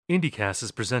IndieCast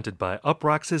is presented by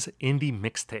Uproxx's Indie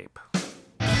Mixtape.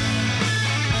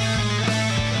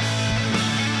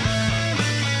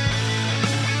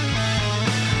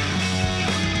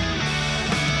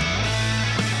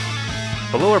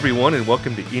 Hello everyone and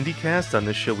welcome to IndieCast. On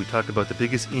this show we talk about the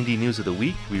biggest indie news of the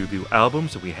week, we review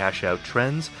albums, and we hash out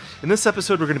trends. In this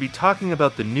episode we're going to be talking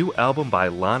about the new album by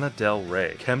Lana Del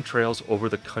Rey, Chemtrails Over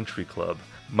the Country Club.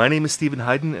 My name is Stephen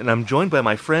Hayden and I'm joined by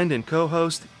my friend and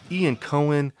co-host Ian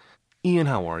Cohen. Ian,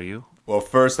 how are you? Well,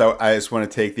 first, I just want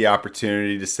to take the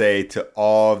opportunity to say to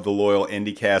all of the loyal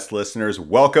IndieCast listeners,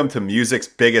 welcome to music's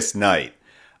biggest night.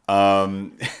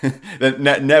 The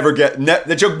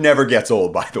joke never gets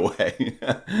old, by the way.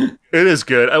 It is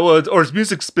good. Or is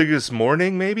music's biggest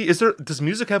morning, maybe? Does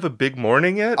music have a big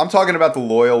morning yet? I'm talking about the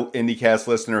loyal IndieCast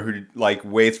listener who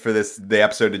waits for the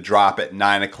episode to drop at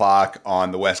 9 o'clock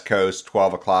on the West Coast,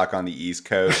 12 o'clock on the East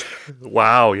Coast.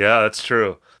 Wow, yeah, that's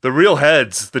true. The real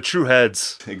heads, the true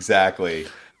heads. Exactly.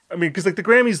 I mean, because the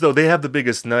Grammys, though, they have the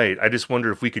biggest night. I just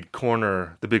wonder if we could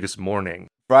corner the biggest morning.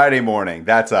 Friday morning,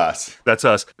 that's us. That's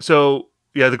us. So,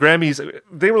 yeah, the Grammys,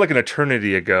 they were like an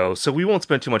eternity ago, so we won't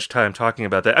spend too much time talking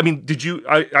about that. I mean,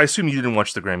 I assume you didn't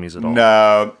watch the Grammys at all?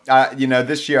 No.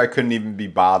 This year I couldn't even be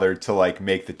bothered to,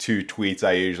 make the two tweets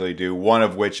I usually do, one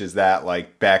of which is that,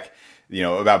 Beck...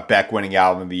 about Beck winning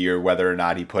album of the year, whether or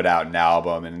not he put out an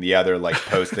album, and the other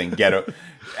posting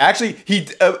Actually,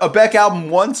 a Beck album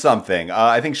won something.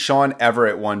 I think Sean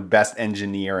Everett won Best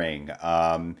Engineering.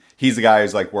 He's the guy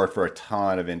who's worked for a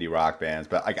ton of indie rock bands,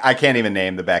 but I can't even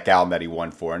name the Beck album that he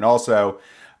won for. And also,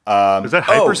 is that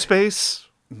Hyperspace?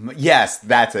 Yes,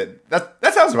 that's it.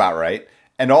 That sounds about right.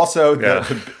 And also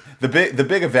The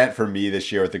big event for me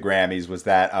this year at the Grammys was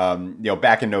that,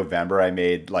 back in November, I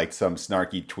made some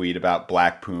snarky tweet about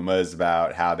Black Pumas,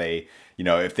 about how they,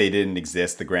 if they didn't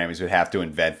exist, the Grammys would have to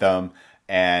invent them.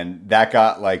 And that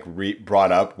got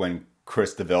brought up when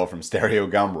Chris DeVille from Stereo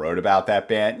Gum wrote about that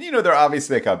band. They're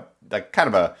obviously kind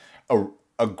of a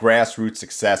grassroots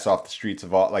success off the streets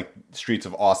of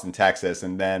Austin, Texas.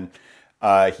 And then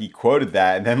he quoted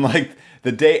that, and then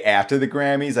the day after the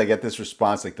Grammys, I get this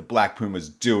response the Black Pumas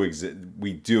do exist.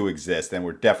 We do exist, and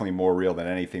we're definitely more real than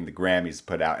anything the Grammys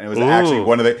put out. And it was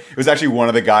actually one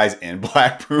of the guys in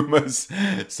Black Pumas.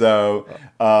 So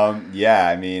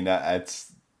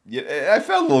I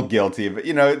felt a little guilty, but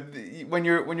when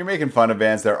you're making fun of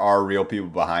bands, there are real people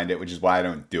behind it, which is why I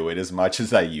don't do it as much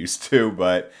as I used to.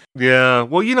 But yeah,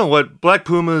 well, you know what, Black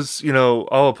Pumas,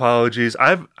 all apologies.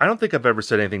 I don't think I've ever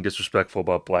said anything disrespectful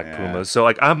about Black Pumas. So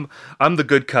I'm the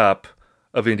good cop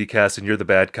of IndieCast, and you're the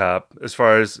bad cop as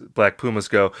far as Black Pumas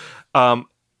go. Going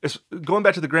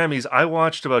back to the Grammys, I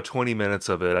watched about 20 minutes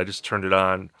of it. I just turned it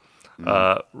on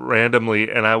randomly,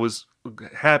 and I was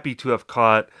happy to have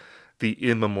caught the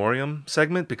In Memoriam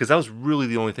segment, because that was really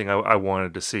the only thing I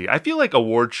wanted to see. I feel like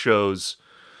award shows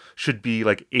should be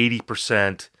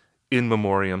 80% In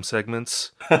Memoriam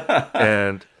segments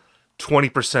and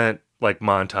 20%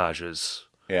 montages.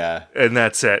 Yeah. And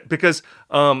that's it. Because,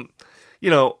 Brandi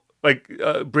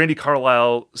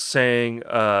Carlile sang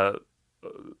a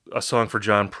song for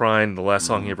John Prine, the last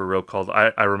song he ever wrote, called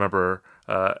I Remember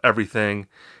Everything.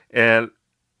 And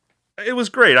it was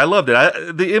great. I loved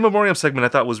it. The In Memoriam segment I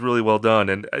thought was really well done.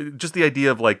 And just the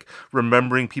idea of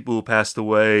remembering people who passed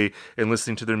away and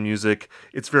listening to their music,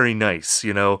 it's very nice,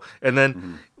 And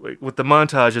then with the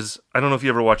montages, I don't know if you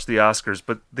ever watched the Oscars,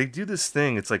 but they do this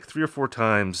thing. It's 3 or 4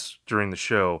 times during the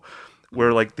show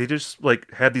where they just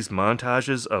had these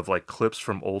montages of clips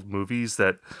from old movies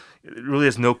that it really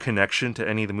has no connection to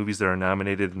any of the movies that are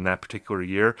nominated in that particular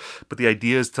year. But the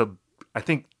idea is to, I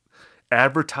think,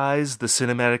 advertise the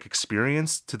cinematic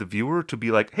experience to the viewer, to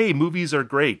be hey, movies are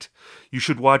great. You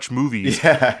should watch movies.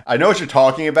 Yeah, I know what you're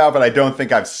talking about, but I don't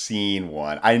think I've seen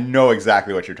one. I know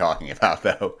exactly what you're talking about,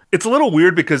 though. It's a little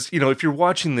weird because, if you're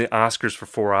watching the Oscars for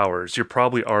 4 hours, you're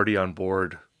probably already on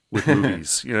board with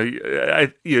movies. You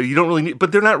don't really need,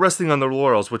 but they're not resting on their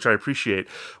laurels, which I appreciate.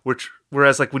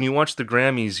 Whereas when you watch the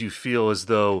Grammys, you feel as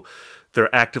though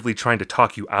they're actively trying to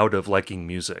talk you out of liking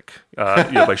music,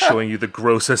 by showing you the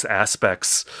grossest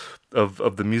aspects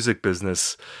of the music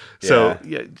business. So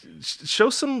show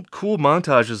some cool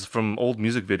montages from old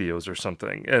music videos or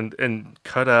something, and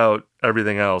cut out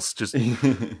everything else. Just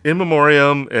In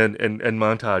Memoriam and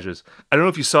montages. I don't know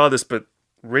if you saw this, but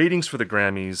ratings for the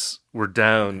Grammys were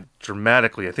down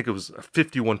dramatically. I think it was a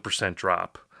 51%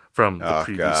 drop from the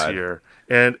previous year.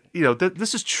 And,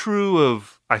 this is true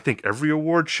of, I think, every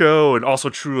award show, and also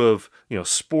true of,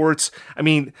 sports. I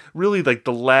mean, really,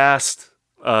 the last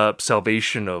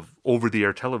salvation of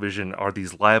over-the-air television are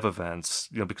these live events,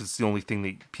 because it's the only thing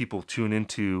that people tune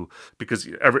into, because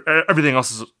everything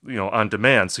else is, on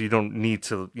demand, so you don't need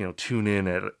to, tune in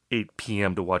at 8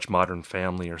 p.m. to watch Modern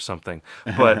Family or something.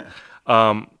 But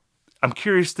I'm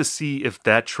curious to see if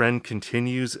that trend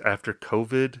continues after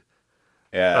COVID.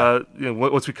 Yeah.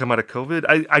 Once we come out of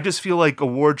COVID, I just feel like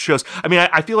award shows. I mean,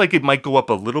 I feel like it might go up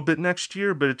a little bit next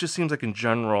year, but it just seems like in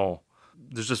general,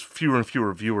 there's just fewer and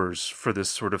fewer viewers for this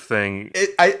sort of thing.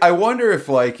 I wonder if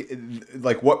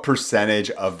like what percentage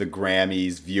of the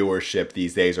Grammys viewership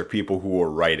these days are people who are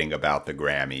writing about the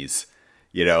Grammys,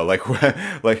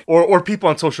 like or people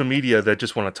on social media that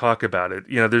just want to talk about it.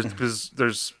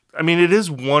 There's I mean, it is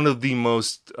one of the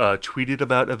most tweeted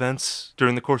about events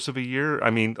during the course of a year. I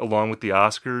mean, along with the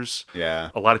Oscars.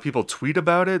 Yeah. A lot of people tweet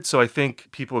about it, so I think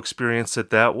people experience it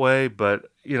that way. But,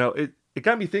 it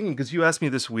got me thinking, because you asked me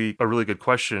this week a really good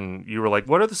question. You were like,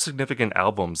 what are the significant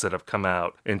albums that have come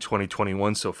out in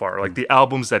 2021 so far? Like the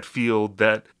albums that feel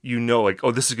that, like,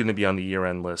 oh, this is going to be on the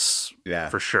year-end list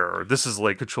for sure. This is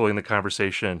like controlling the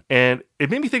conversation. And it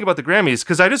made me think about the Grammys,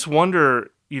 because I just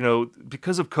wonder,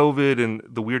 because of COVID and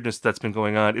the weirdness that's been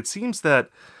going on, it seems that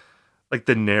like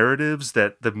the narratives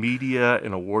that the media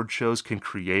and award shows can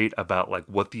create about like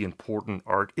what the important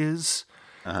art is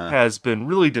has been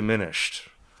really diminished.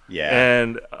 Yeah.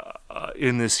 And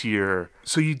in this year,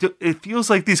 so it feels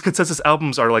like these consensus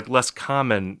albums are like less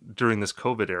common during this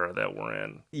COVID era that we're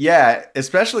in. Yeah,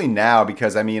 especially now,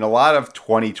 because I mean, a lot of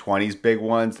 2020's big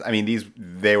ones, I mean,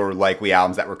 they were likely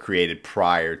albums that were created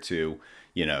prior to,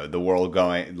 the world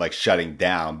going like shutting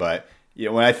down. But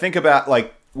when I think about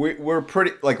like we're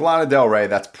pretty like Lana Del Rey,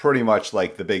 that's pretty much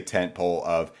like the big tentpole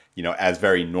of, as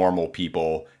very normal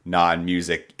people,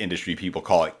 non-music industry people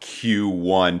call it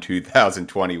Q1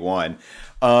 2021.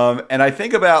 And I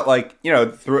think about like,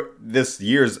 through this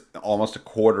year's almost a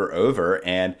quarter over,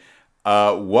 and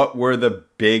what were the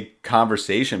big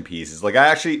conversation pieces? Like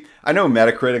I know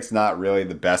Metacritic's not really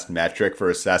the best metric for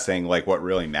assessing like what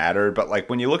really mattered, but like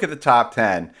when you look at the top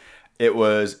 10, it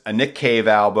was a Nick Cave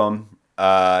album,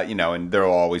 and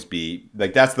there'll always be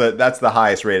like that's the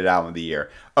highest rated album of the year.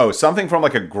 Oh, something from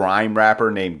like a grime rapper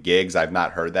named Giggs. I've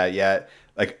not heard that yet.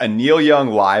 Like a Neil Young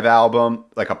live album,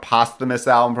 like a posthumous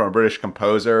album from a British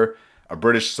composer, a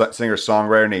British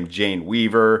singer-songwriter named Jane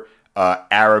Weaver,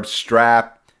 Arab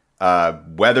Strap,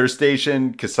 Weather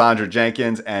Station, Cassandra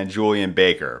Jenkins, and Julian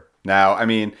Baker. Now, I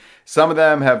mean, some of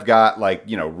them have got like,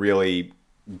 really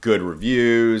good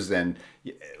reviews, and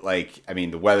like, I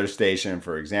mean, the Weather Station,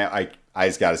 for example, I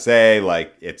just got to say,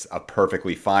 like, it's a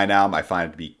perfectly fine album. I find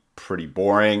it to be pretty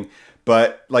boring,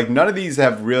 but like none of these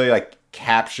have really like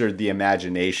captured the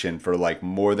imagination for like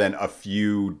more than a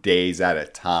few days at a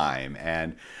time.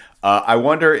 And I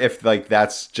wonder if like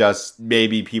that's just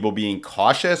maybe people being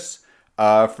cautious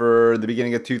for the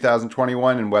beginning of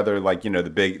 2021, and whether like,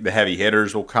 the heavy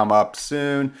hitters will come up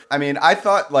soon. I mean, I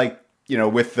thought like,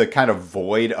 with the kind of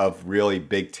void of really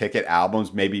big ticket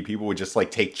albums, maybe people would just like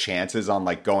take chances on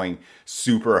like going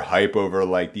super hype over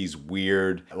like these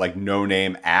weird, like no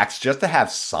name acts just to have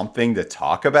something to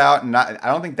talk about. And I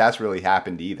don't think that's really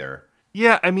happened either.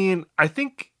 Yeah. I mean, I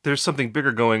think there's something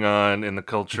bigger going on in the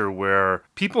culture where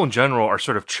people in general are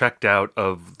sort of checked out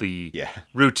of the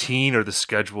routine or the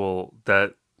schedule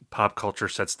that pop culture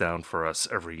sets down for us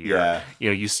every year.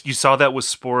 Yeah. You saw that with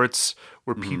sports,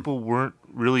 where people weren't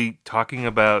really talking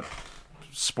about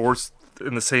sports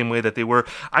in the same way that they were.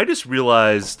 I just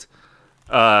realized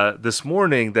this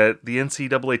morning that the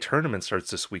NCAA tournament starts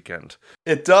this weekend.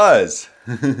 It does.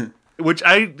 Which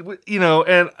I'm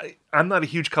not a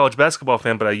huge college basketball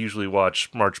fan, but I usually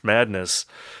watch March Madness.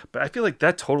 But I feel like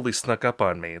that totally snuck up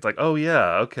on me. It's like, oh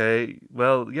yeah, okay,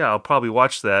 well, yeah, I'll probably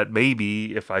watch that,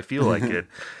 maybe, if I feel like it.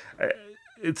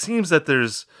 It seems that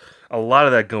there's a lot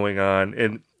of that going on,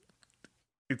 and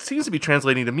it seems to be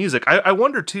translating to music. I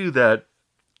wonder, too, that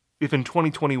if in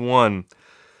 2021,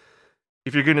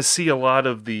 if you're going to see a lot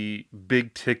of the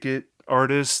big ticket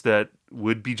artists that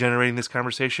would be generating this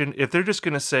conversation, if they're just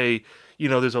going to say,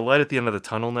 there's a light at the end of the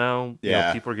tunnel now,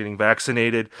 people are getting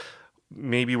vaccinated,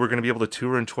 maybe we're going to be able to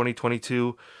tour in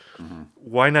 2022.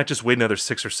 Why not just wait another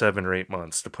 6 or 7 or 8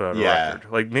 months to put out a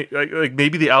record? Like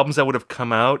maybe the albums that would have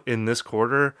come out in this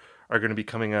quarter are going to be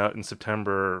coming out in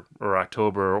September or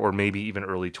October, or maybe even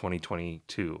early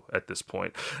 2022 at this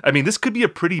point. I mean, this could be a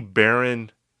pretty barren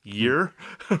year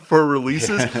for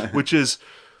releases, which is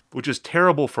which is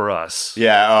terrible for us.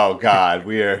 Yeah. Oh God,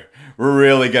 we're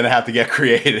really gonna have to get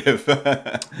creative.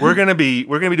 We're gonna be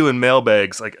doing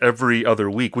mailbags like every other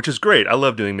week, which is great. I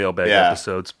love doing mailbag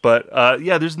episodes, but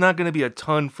there's not gonna be a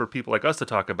ton for people like us to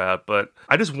talk about. But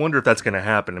I just wonder if that's gonna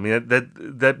happen. I mean,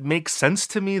 that makes sense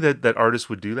to me that artists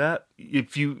would do that.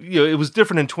 If it was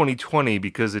different in 2020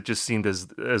 because it just seemed as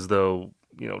though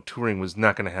touring was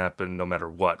not going to happen no matter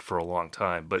what for a long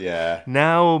time. But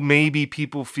now maybe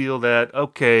people feel that,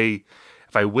 okay,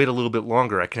 if I wait a little bit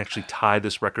longer, I can actually tie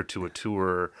this record to a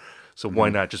tour. So why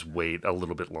not just wait a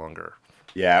little bit longer?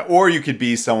 Yeah, or you could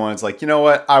be someone's like, you know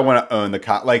what, I want to own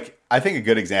the like. I think a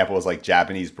good example is like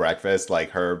Japanese Breakfast, like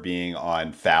her being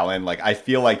on Fallon. Like I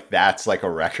feel like that's like a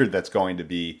record that's going to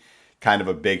be kind of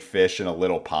a big fish in a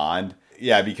little pond.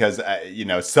 Yeah, because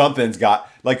something's got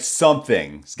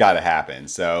to happen.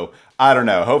 So I don't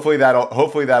know. Hopefully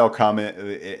that'll come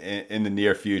in the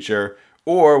near future,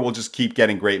 or we'll just keep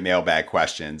getting great mailbag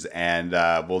questions, and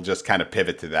we'll just kind of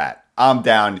pivot to that. I'm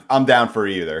down for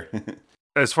either.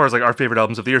 As far as like our favorite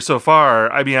albums of the year so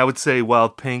far, I mean, I would say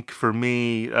Wild Pink for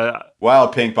me.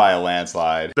 Wild Pink by a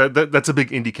landslide. That's a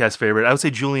big IndieCast favorite. I would say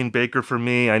Julian Baker for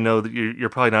me. I know that you're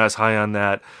probably not as high on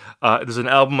that. There's an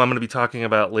album I'm going to be talking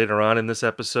about later on in this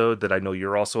episode that I know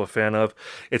you're also a fan of.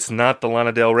 It's not the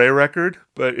Lana Del Rey record,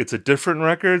 but it's a different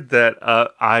record that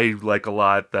I like a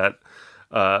lot that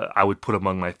I would put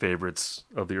among my favorites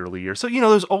of the early years. So,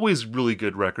 there's always really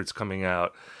good records coming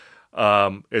out.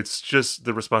 It's just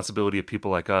the responsibility of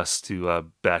people like us to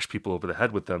bash people over the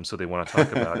head with them, so they want to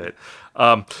talk about it.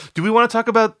 Do we want to talk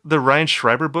about the Ryan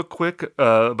Schreiber book quick? We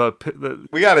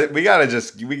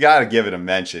gotta give it a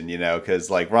mention, because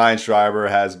like Ryan Schreiber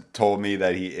has told me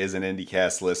that he is an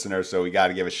IndieCast listener, so we got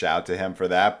to give a shout to him for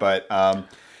that. But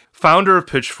founder of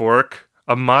Pitchfork,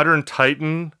 a modern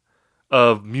titan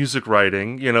of music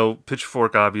writing.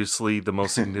 Pitchfork, obviously the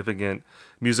most significant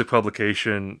music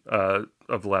publication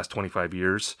of the last 25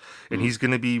 years. And he's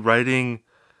going to be writing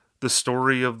the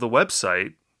story of the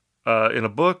website in a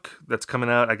book that's coming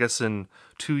out, I guess, in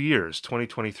 2 years,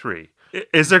 2023.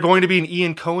 Is there going to be an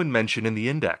Ian Cohen mention in the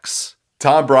index?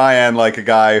 Tom Bryan, like a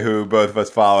guy who both of us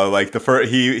follow, like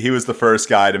he was the first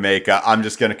guy to make I'm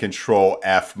just going to control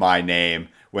F my name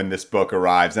when this book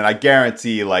arrives. And I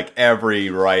guarantee like every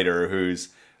writer who's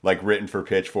like written for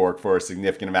Pitchfork for a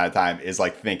significant amount of time is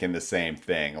like thinking the same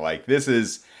thing. Like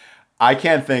I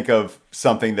can't think of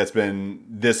something that's been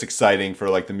this exciting for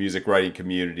like the music writing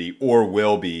community or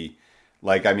will be.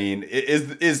 Like, I mean,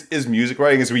 is music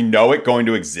writing as we know it going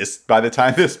to exist by the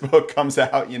time this book comes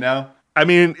out, I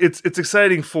mean, it's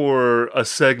exciting for a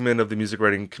segment of the music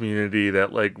writing community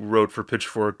that like wrote for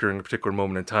Pitchfork during a particular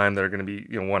moment in time that are going to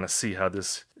be, want to see how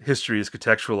this history is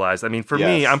contextualized. I mean, for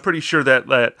me, I'm pretty sure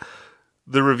that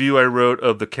the review I wrote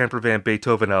of the Camper Van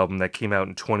Beethoven album that came out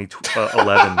in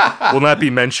 2011 will not be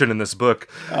mentioned in this book.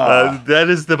 That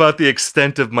is about the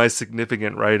extent of my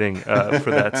significant writing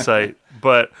for that site.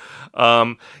 But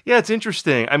it's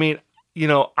interesting. I mean,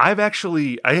 I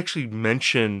actually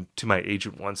mentioned to my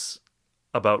agent once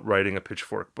about writing a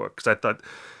Pitchfork book because I thought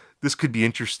this could be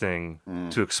interesting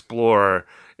to explore.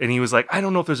 And he was like, I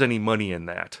don't know if there's any money in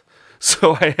that.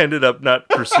 So I ended up not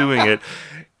pursuing it.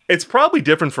 It's probably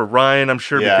different for Ryan, I'm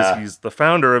sure, because he's the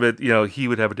founder of it. He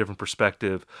would have a different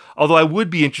perspective. Although I would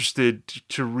be interested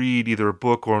to read either a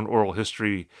book or an oral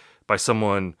history by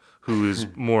someone who is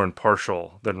more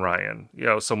impartial than Ryan.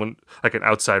 Someone like an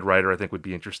outside writer, I think would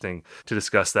be interesting to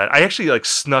discuss that. I actually like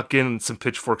snuck in some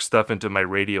Pitchfork stuff into my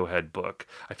Radiohead book.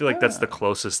 I feel like that's the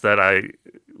closest that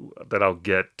I'll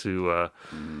get to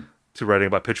writing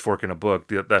about Pitchfork in a book.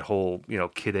 That whole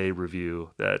Kid A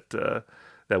review that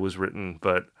was written,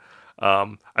 but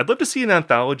I'd love to see an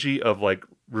anthology of like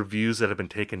reviews that have been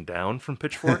taken down from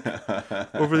Pitchfork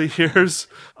over the years.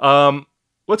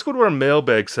 Let's go to our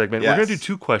mailbag segment. Yes. We're going to do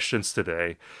 2 questions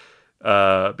today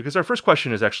because our first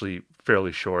question is actually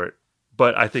fairly short,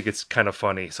 but I think it's kind of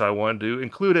funny, so I wanted to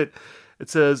include it. It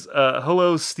says,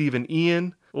 hello, Steve and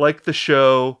Ian. Like the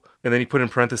show, and then you put in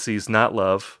parentheses, not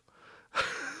love.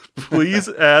 Please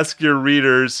ask your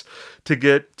readers to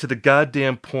get to the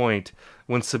goddamn point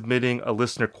when submitting a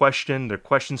listener question. Their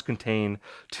questions contain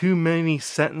too many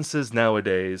sentences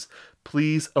nowadays.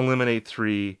 Please eliminate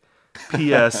 3.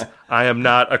 P.S. I am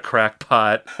not a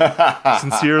crackpot.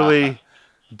 Sincerely,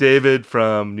 David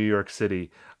from New York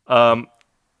City. The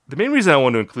main reason I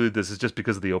want to include this is just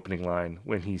because of the opening line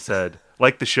when he said,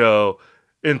 like the show,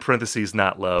 in parentheses,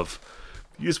 not love.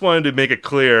 You just wanted to make it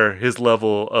clear his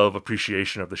level of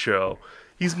appreciation of the show.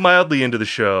 He's mildly into the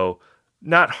show,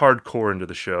 not hardcore into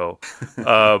the show.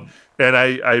 And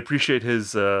I appreciate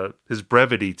his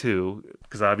brevity, too,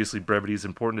 because obviously brevity is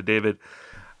important to David.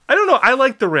 I don't know. I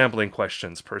like the rambling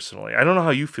questions personally. I don't know how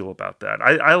you feel about that.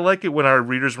 I like it when our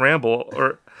readers ramble,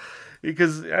 or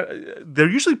because they're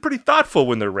usually pretty thoughtful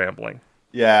when they're rambling.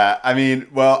 Yeah, I mean,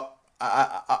 well,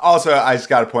 I just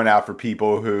got to point out for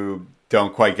people who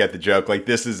don't quite get the joke, like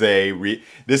this is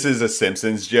a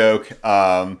Simpsons joke.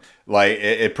 Like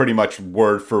it pretty much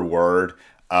word for word,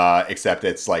 except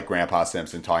it's like Grandpa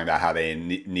Simpson talking about how they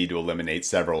need to eliminate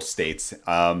several states.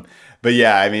 But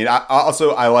yeah, I mean,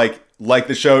 I like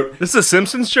the show. This is a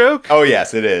Simpsons joke? Oh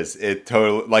yes, it is. It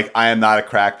totally, like, I am not a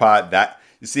crackpot. That,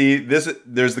 you see,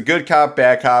 there's the good cop,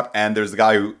 bad cop, and there's the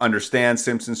guy who understands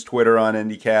Simpsons Twitter on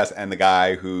IndieCast, and the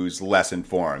guy who's less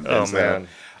informed. Oh, man.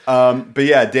 But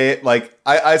yeah, Dave, like,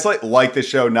 I just like the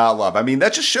show, not love. I mean,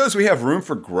 that just shows we have room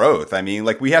for growth. I mean,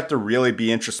 like, we have to really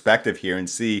be introspective here and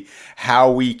see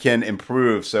how we can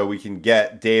improve so we can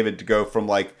get David to go from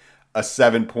like a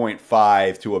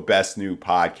 7.5 to a best new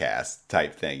podcast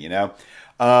type thing, you know?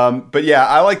 But yeah,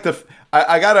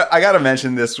 I gotta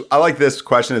mention this. I like this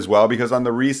question as well because on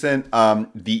the recent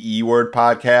the E Word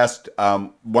podcast,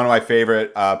 one of my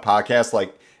favorite podcasts,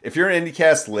 like, if you're an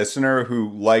IndieCast listener who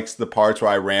likes the parts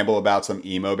where I ramble about some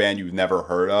emo band you've never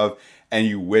heard of and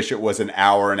you wish it was an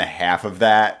hour and a half of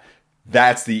that,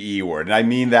 that's the E Word. And I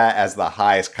mean that as the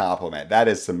highest compliment. That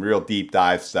is some real deep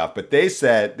dive stuff. But they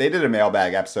said, they did a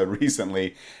mailbag episode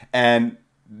recently, and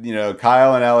you know,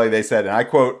 Kyle and Ellie, they said, and I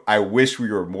quote, "I wish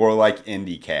we were more like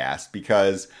IndieCast,"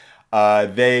 because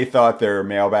they thought their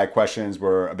mailbag questions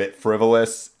were a bit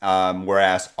frivolous,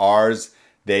 whereas ours,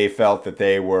 they felt that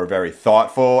they were very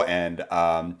thoughtful and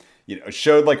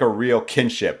showed like a real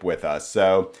kinship with us.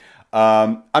 So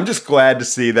I'm just glad to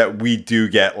see that we do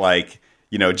get like,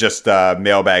 just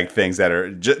mailbag things that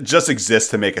are just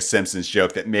exist to make a Simpsons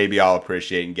joke that maybe I'll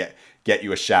appreciate and get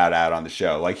you a shout out on the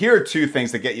show. Like, here are two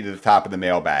things that get you to the top of the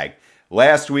mailbag.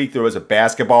 Last week there was a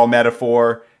basketball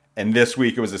metaphor, and this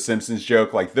week it was a Simpsons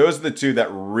joke. Like, those are the two that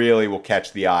really will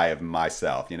catch the eye of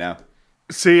myself,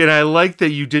 See, and I like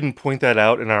that you didn't point that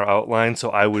out in our outline, so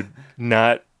I would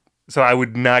not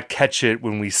catch it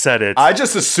when we said it. I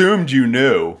just assumed you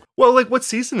knew. Well, like, what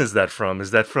season is that from?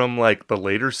 Is that from like the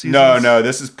later seasons? No,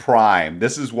 this is Prime.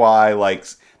 This is why, like,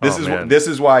 this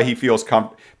is why he feels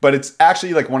comfortable. But it's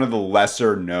actually like one of the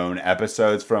lesser known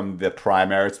episodes from the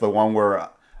Prime era. It's the one where,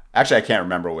 actually, I can't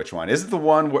remember which one. Is it the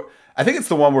one where, I think it's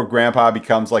the one where Grandpa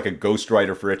becomes like a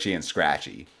ghostwriter for Itchy and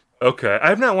Scratchy. Okay,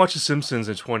 I've not watched The Simpsons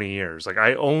in 20 years. Like,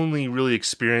 I only really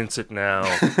experience it now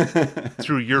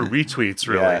through your retweets,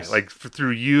 really. Yes. Like,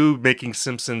 through you making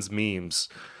Simpsons memes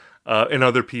and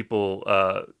other people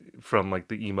from, like,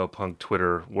 the emo punk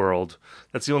Twitter world.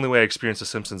 That's the only way I experience The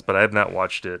Simpsons, but I have not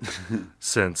watched it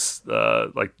since,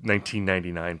 like,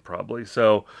 1999, probably.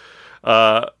 So,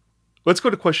 let's go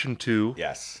to question 2.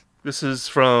 Yes. This is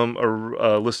from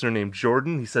a listener named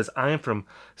Jordan. He says, I am from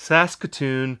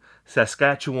Saskatoon,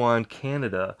 Saskatchewan,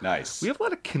 Canada. Nice. We have a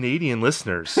lot of Canadian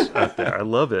listeners out there. I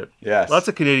love it. Yes. Lots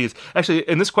of Canadians. Actually,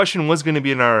 and this question was going to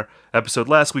be in our episode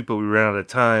last week, but we ran out of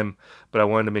time. But I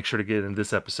wanted to make sure to get it in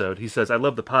this episode. He says, I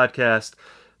love the podcast.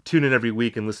 Tune in every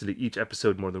week and listen to each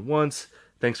episode more than once.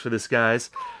 Thanks for this, guys.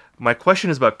 My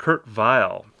question is about Kurt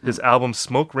Weill. His album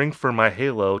Smoke Ring for My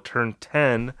Halo turned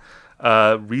 10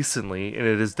 recently, and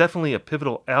it is definitely a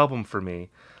pivotal album for me.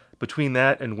 Between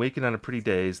that and Waking on a Pretty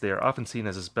Days, they are often seen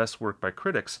as his best work by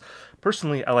critics.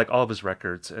 Personally, I like all of his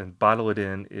records, and Bottle It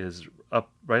In is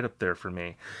right up there for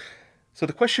me. So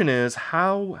the question is,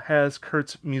 how has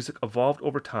Kurt's music evolved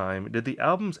over time? Did the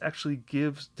albums actually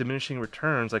give diminishing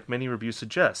returns like many reviews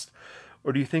suggest?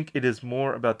 Or do you think it is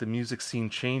more about the music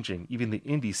scene changing, even the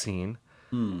indie scene?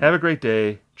 Have a great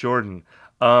day, Jordan.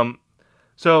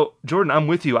 So, Jordan, I'm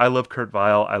with you. I love Kurt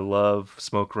Weill. I love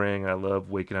Smoke Ring. I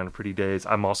love Waking on a Pretty Days.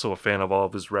 I'm also a fan of all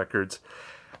of his records.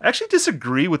 I actually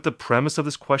disagree with the premise of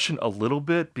this question a little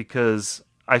bit because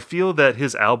I feel that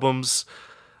his albums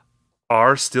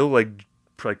are still like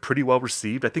pretty well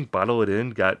received. I think Bottle It In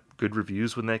got good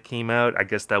reviews when that came out. I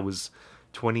guess that was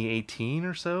 2018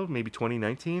 or so, maybe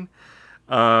 2019.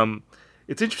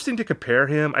 It's interesting to compare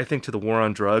him, I think, to the War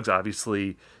on Drugs.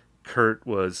 Obviously, Kurt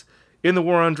was in the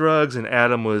War on Drugs, and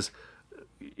Adam was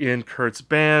in Kurt's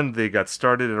band. They got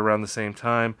started at around the same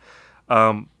time.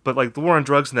 But like the War on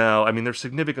Drugs now, I mean, they're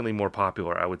significantly more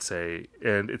popular, I would say.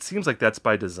 And it seems like that's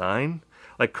by design.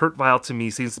 Like Kurt Weill, to me,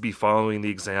 seems to be following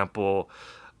the example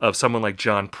of someone like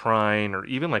John Prine or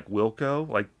even like Wilco.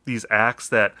 Like these acts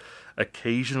that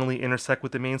occasionally intersect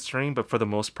with the mainstream, but for the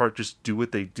most part just do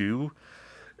what they do.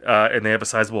 And they have a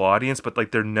sizable audience, but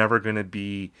like they're never going to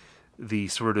be the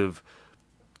sort of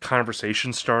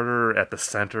conversation starter at the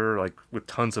center, like with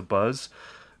tons of buzz.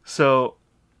 So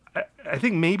I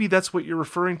think maybe that's what you're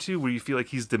referring to, where you feel like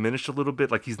he's diminished a little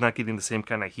bit, like he's not getting the same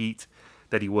kind of heat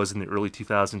that he was in the early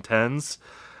 2010s.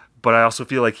 But I also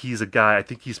feel like he's a guy, I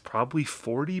think he's probably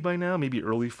 40 by now, maybe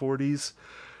early 40s.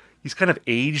 He's kind of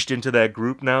aged into that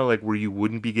group now, like where you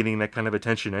wouldn't be getting that kind of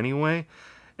attention anyway.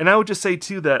 And I would just say,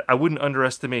 too, that I wouldn't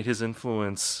underestimate his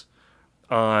influence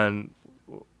on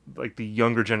like the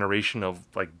younger generation of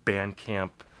like Bandcamp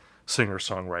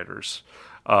singer-songwriters.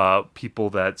 People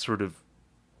that sort of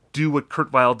do what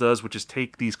Kurt Weill does, which is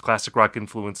take these classic rock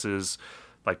influences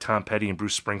like Tom Petty and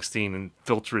Bruce Springsteen and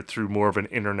filter it through more of an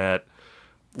internet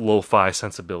lo-fi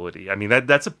sensibility. I mean,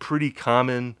 that's a pretty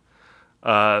common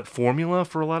formula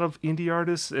for a lot of indie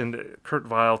artists, and Kurt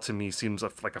Weill to me seems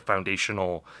like a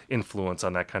foundational influence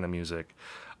on that kind of music.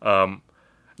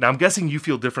 Now, I'm guessing you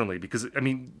feel differently because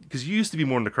you used to be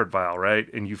more into Kurt Weill,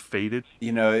 right? And you've faded.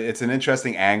 It's an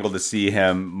interesting angle to see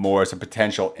him more as a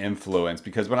potential influence,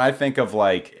 because when I think of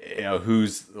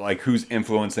who's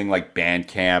influencing like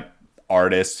Bandcamp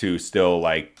artists who still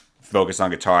like focus on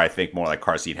guitar, I think more like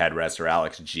Car Seat Headrest or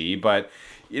Alex G. But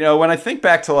when I think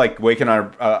back to like Waking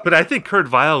on, but I think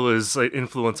Kurt Weill was like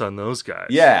influence on those guys.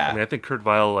 Yeah, I mean, I think Kurt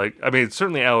Weill,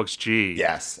 certainly Alex G.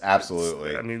 Yes,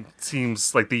 absolutely.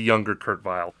 Seems like the younger Kurt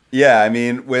Weill. Yeah, I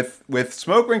mean, with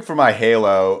Smoke Ring for My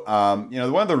Halo,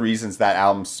 one of the reasons that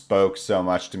album spoke so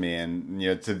much to me, and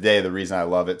today the reason I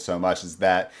love it so much is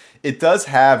that it does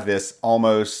have this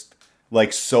almost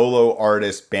like solo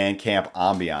artist Bandcamp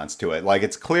ambiance to it. Like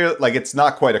it's clear, like it's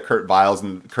not quite a Kurt Weill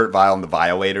and the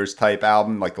Violators type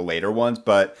album, like the later ones,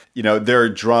 but there are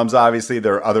drums, obviously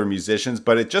there are other musicians,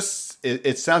 but it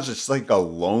sounds just like a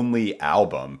lonely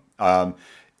album.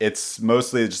 It's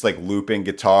mostly just like looping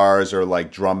guitars or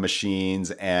like drum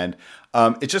machines, and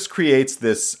it just creates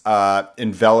this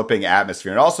enveloping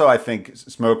atmosphere. And also I think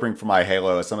Smoke Ring for My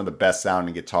Halo is some of the best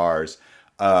sounding guitars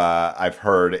I've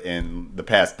heard in the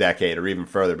past decade, or even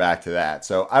further back to that.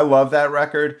 So I love that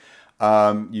record.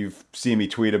 You've seen me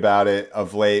tweet about it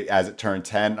of late as it turned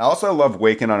 10. I also love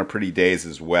Waking on a Pretty Daze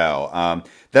as well.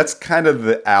 That's kind of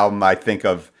the album I think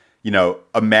of,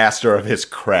 a master of his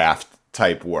craft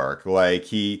type work. Like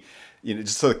he,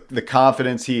 just the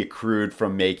confidence he accrued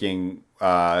from making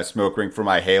Smoke Ring for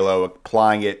My Halo,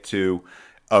 applying it to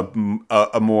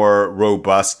a more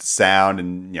robust sound,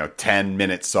 and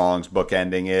 10-minute songs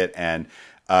bookending it, and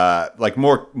like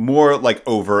more like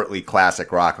overtly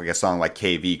classic rock, like a song like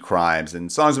KV Crimes,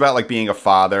 and songs about like being a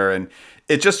father. And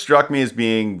it just struck me as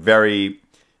being very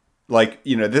like,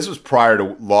 this was prior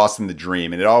to Lost in the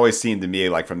Dream, and it always seemed to me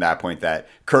like from that point that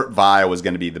Kurt Weill was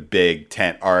going to be the big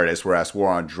tent artist, whereas War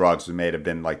on Drugs may have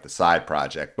been like the side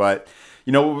project. But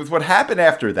with what happened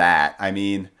after that, I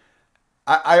mean,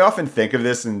 I often think of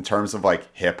this in terms of like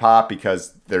hip hop,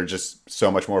 because they're just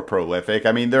so much more prolific.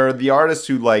 I mean, there are the artists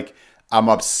who like I'm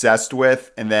obsessed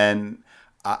with, and then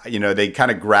they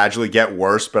kind of gradually get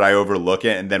worse, but I overlook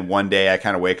it, and then one day I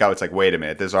kind of wake up, it's like, wait a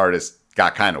minute, this artist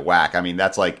got kind of whack. I mean,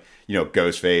 that's like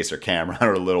Ghostface or Cameron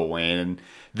or Lil Wayne. And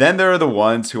then there are the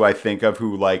ones who I think of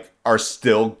who like are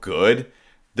still good.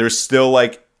 They're still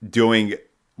like doing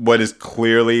what is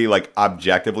clearly like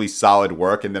objectively solid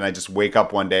work, and then I just wake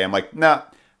up one day, I'm like, nah,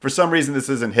 for some reason this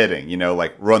isn't hitting,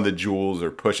 like Run the Jewels or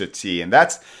Pusha T. And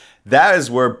that is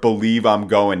where Believe I'm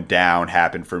Going Down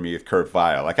happened for me with Kurt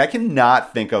Weill. Like I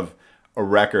cannot think of a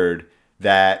record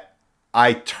that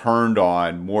I turned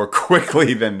on more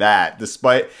quickly than that,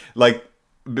 despite like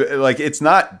it's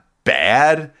not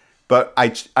bad, but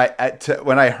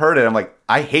when I heard it, I'm like,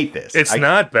 I hate this. It's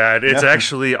not bad. It's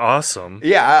actually awesome.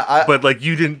 Yeah, but like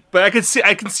you didn't. But I can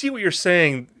see what you're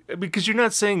saying, because you're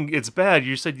not saying it's bad.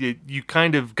 You said you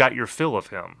kind of got your fill of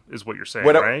him, is what you're saying,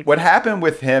 right? What happened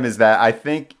with him is that I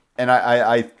think, and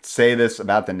I say this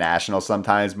about the National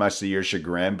sometimes, much to your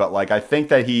chagrin, but like I think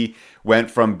that he went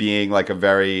from being like a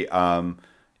very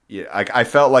I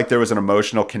felt like there was an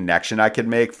emotional connection I could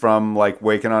make from like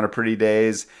Waking on a Pretty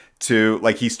Daze to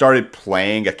like he started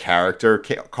playing a character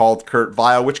called Kurt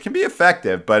Weill, which can be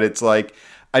effective, but it's like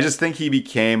I just think he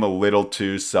became a little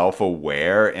too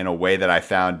self-aware in a way that I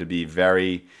found to be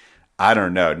very, I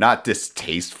don't know, not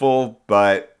distasteful,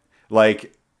 but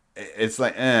like it's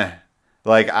like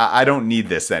like I don't need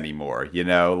this anymore,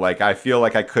 like I feel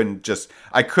like I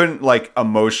couldn't like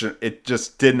emotion, it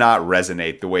just did not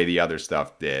resonate the way the other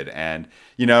stuff did. And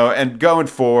and going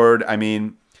forward, I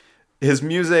mean, his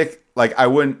music, like I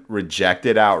wouldn't reject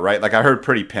it outright. Like I heard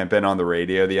Pretty Pimpin' on the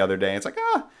radio the other day, and it's like,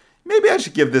 maybe I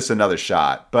should give this another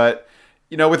shot. But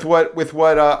with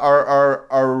what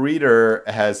our reader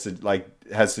has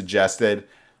suggested,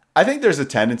 I think there's a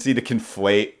tendency to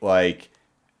conflate like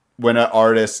when an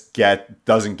artist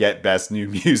doesn't get best new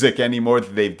music anymore,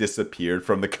 that they've disappeared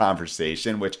from the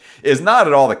conversation, which is not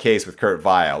at all the case with Kurt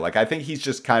Weill. Like, I think he's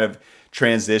just kind of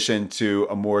transitioned to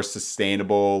a more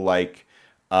sustainable, like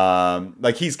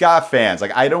he's got fans.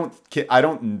 Like, I don't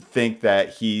think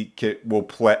that will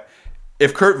play.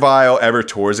 If Kurt Weill ever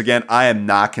tours again, I am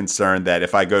not concerned that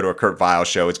if I go to a Kurt Weill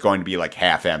show, it's going to be like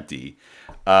half empty.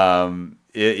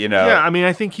 Yeah, I mean,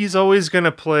 I think he's always going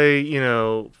to play,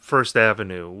 First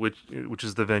Avenue, which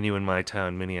is the venue in my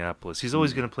town, Minneapolis. He's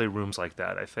always going to play rooms like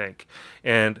that, I think.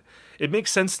 And it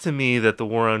makes sense to me that the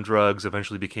War on Drugs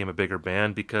eventually became a bigger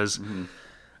band because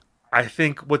I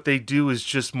think what they do is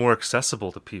just more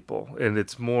accessible to people. And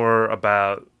it's more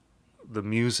about the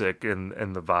music and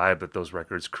the vibe that those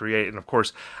records create. And of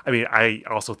course, I mean, I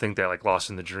also think that like Lost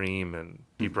in the Dream and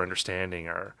Deeper Understanding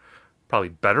are probably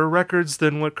better records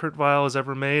than what Kurt Weill has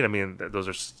ever made. I mean, those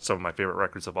are some of my favorite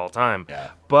records of all time. Yeah.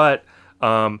 But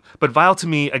Weill, to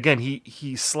me, again,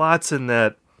 he slots in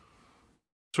that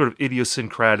sort of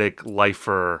idiosyncratic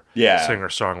lifer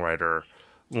singer-songwriter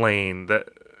lane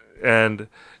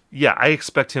I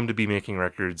expect him to be making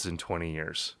records in 20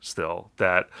 years still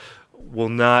that will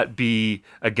not be,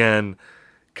 again,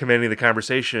 commanding the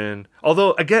conversation.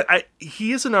 Although, again,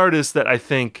 he is an artist that I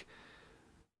think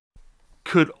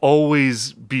could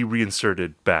always be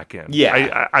reinserted back in.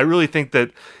 Yeah. I really think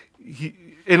that he,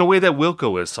 in a way that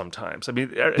Wilco is sometimes. I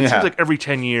mean, it seems like every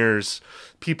 10 years,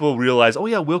 people realize, oh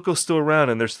yeah, Wilco's still around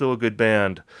and they're still a good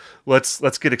band. Let's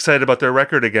get excited about their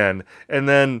record again. And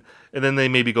then they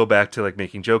maybe go back to like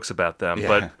making jokes about them. Yeah.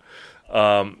 But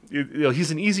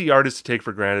he's an easy artist to take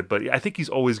for granted, but I think he's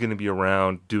always going to be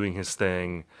around doing his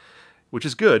thing, which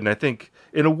is good. And I think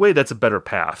in a way that's a better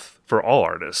path for all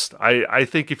artists. I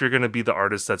think if you're going to be the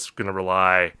artist that's going to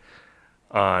rely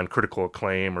on critical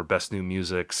acclaim or best new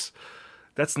musics,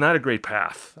 that's not a great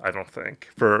path, I don't think,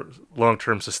 for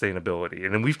long-term sustainability.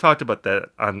 And then we've talked about that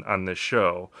on this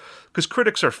show, because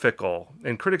critics are fickle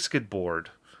and critics get bored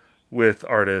with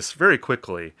artists very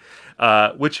quickly,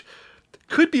 which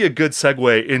could be a good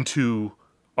segue into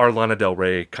our Lana Del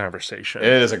Rey conversation.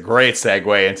 It is a great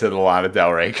segue into the Lana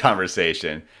Del Rey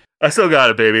conversation. I still got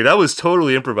it, baby. That was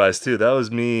totally improvised, too. That was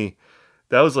me.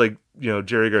 That was like,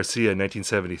 Jerry Garcia in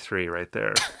 1973 right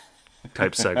there.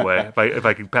 Type segue, if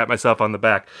I could pat myself on the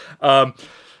back.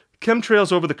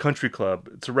 Chemtrails Over the Country Club.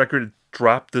 It's a record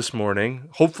dropped this morning.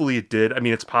 Hopefully it did. I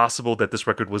mean, it's possible that this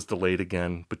record was delayed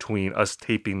again between us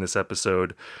taping this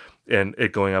episode and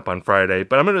it going up on Friday.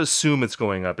 But I'm going to assume it's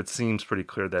going up. It seems pretty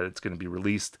clear that it's going to be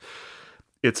released.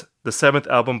 It's the 7th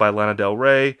album by Lana Del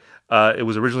Rey. It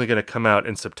was originally going to come out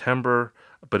in September,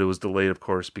 but it was delayed, of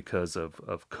course, because of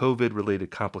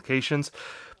COVID-related complications.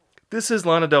 This is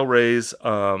Lana Del Rey's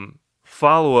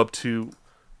follow-up to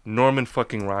Norman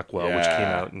fucking Rockwell, which came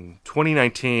out in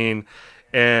 2019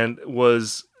 and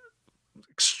was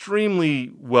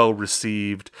extremely well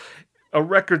received. A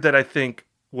record that I think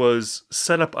was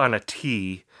set up on a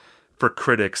tee for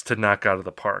critics to knock out of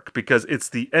the park because it's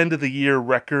the end of the year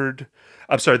record.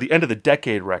 I'm sorry, the end of the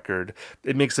decade record.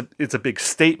 It's a big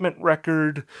statement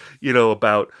record,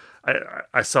 about.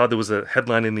 I saw there was a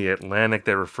headline in the Atlantic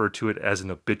that referred to it as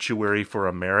an obituary for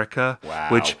America. Wow.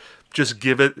 Which just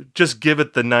give it the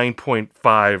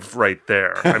 9.5 right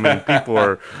there. I mean, people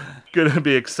are going to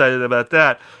be excited about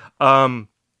that. I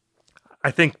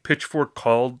think Pitchfork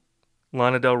called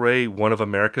Lana Del Rey one of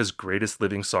America's greatest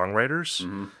living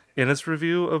songwriters in its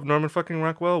review of Norman fucking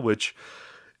Rockwell, which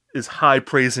is high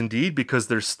praise indeed because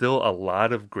there's still a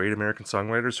lot of great American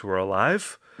songwriters who are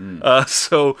alive.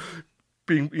 So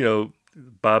being,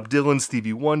 Bob Dylan,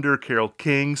 Stevie Wonder, Carole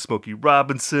King, Smokey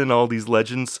Robinson, all these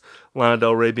legends, Lana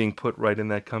Del Rey being put right in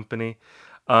that company.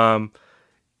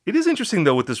 It is interesting,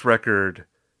 though, with this record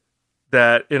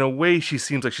that in a way she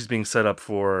seems like she's being set up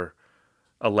for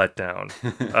a letdown.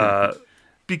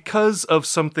 Because of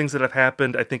some things that have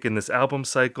happened, I think, in this album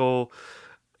cycle.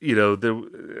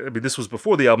 This was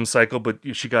before the album cycle, but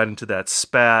she got into that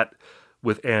spat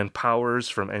with Ann Powers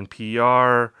from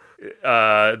NPR.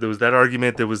 There was that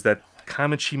argument. There was that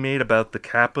comment she made about the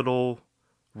Capitol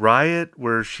riot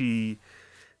where she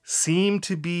seemed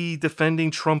to be defending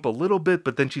Trump a little bit,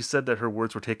 but then she said that her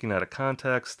words were taken out of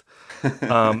context.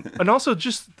 And also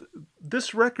just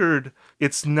this record,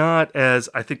 it's not as,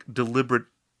 I think, deliberate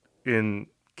in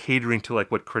catering to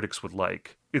like what critics would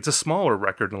like. It's a smaller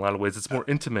record in a lot of ways. It's more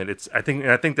intimate. I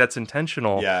think that's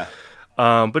intentional. Yeah.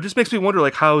 But it just makes me wonder,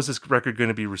 like, how is this record going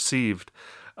to be received?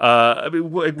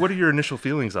 What are your initial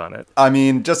feelings on it? I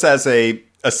mean, just as a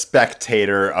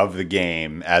spectator of the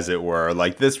game, as it were,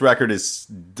 like this record is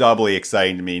doubly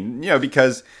exciting to me,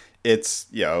 because it's,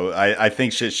 I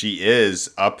think she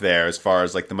is up there as far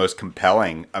as like the most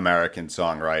compelling American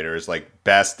songwriters. Like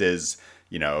best is,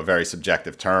 a very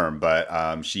subjective term,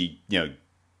 but she,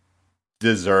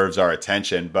 deserves our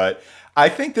attention. But I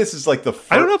think this is like the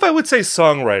I don't know if I would say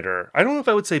songwriter. I don't know if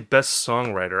I would say best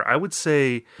songwriter. I would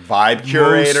say vibe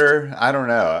curator. I don't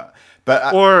know,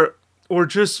 but or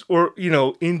just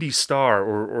indie star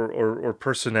or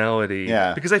personality.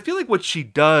 Yeah, because I feel like what she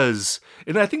does,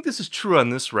 and I think this is true on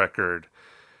this record,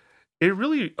 it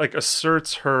really like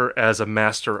asserts her as a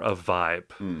master of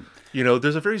vibe.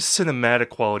 There's a very cinematic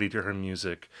quality to her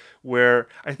music where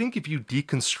I think if you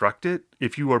deconstruct it,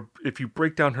 if you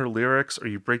break down her lyrics or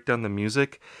you break down the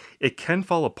music, it can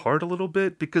fall apart a little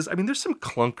bit because I mean there's some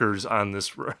clunkers on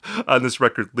this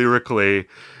record lyrically,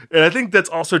 and I think that's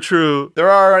also true. There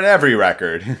are on every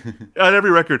record. On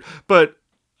every record, but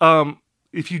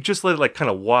if you just let it like kind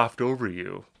of waft over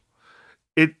you,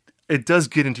 it does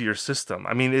get into your system.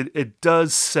 I mean, it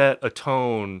does set a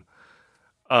tone.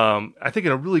 I think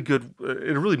in a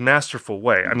really masterful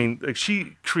way. I mean, like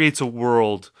she creates a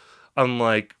world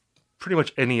unlike pretty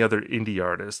much any other indie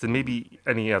artist and maybe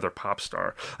any other pop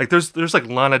star. Like there's like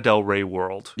Lana Del Rey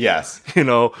world. Yes. And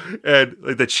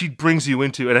like, that she brings you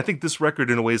into. And I think this record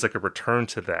in a way is like a return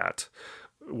to that.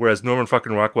 Whereas Norman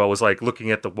fucking Rockwell was like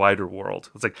looking at the wider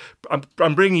world. It's like,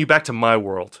 I'm bringing you back to my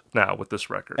world now with this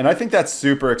record. And I think that's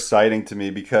super exciting to me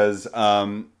because,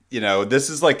 this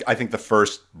is like, I think the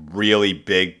first really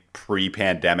big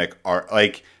pre-pandemic art,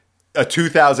 like a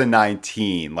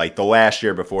 2019, like the last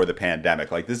year before the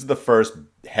pandemic. Like this is the first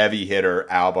heavy hitter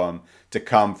album to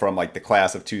come from like the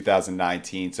class of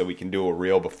 2019. So we can do a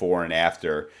real before and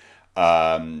after,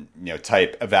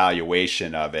 type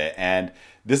evaluation of it. And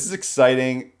this is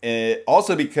exciting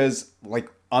also because like,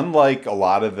 unlike a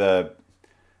lot of the,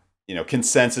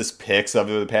 consensus picks of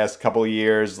the past couple of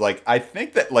years, like I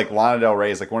think that like Lana Del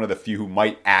Rey is like one of the few who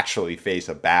might actually face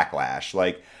a backlash.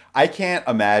 Like I can't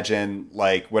imagine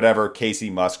like whatever Casey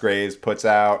Musgraves puts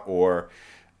out or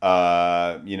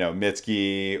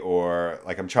Mitski or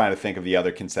like I'm trying to think of the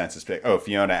other consensus pick. Oh,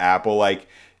 Fiona Apple. Like,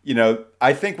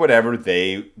 I think whatever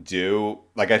they do,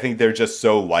 like I think they're just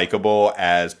so likable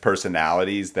as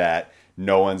personalities that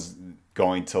no one's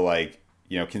going to like,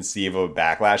 conceive of a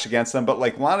backlash against them. But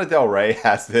like Lana Del Rey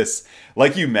has this,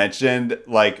 like you mentioned,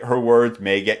 like her words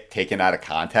may get taken out of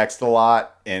context a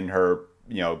lot in her,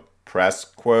 press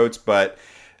quotes. But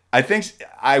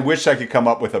I wish I could come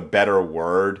up with a better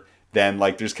word than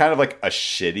like, there's kind of like a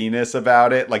shittiness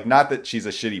about it. Like not that she's a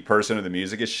shitty person or the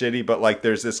music is shitty, but like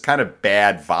there's this kind of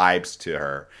bad vibes to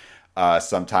her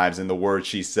sometimes in the words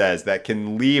she says that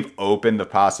can leave open the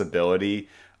possibility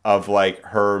of like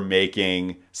her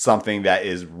making something that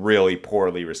is really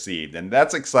poorly received. And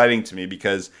that's exciting to me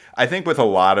because I think with a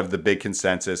lot of the big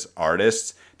consensus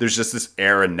artists, there's just this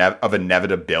air of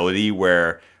inevitability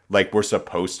where like we're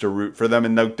supposed to root for them.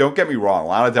 And don't get me wrong,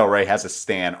 Lana Del Rey has a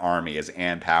stan army, as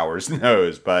Ann Powers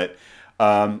knows, but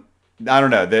I don't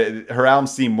know. Her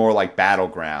albums seem more like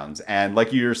battlegrounds. And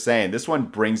like you were saying, this one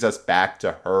brings us back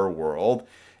to her world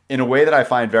in a way that I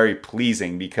find very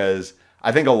pleasing because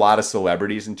I think a lot of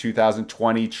celebrities in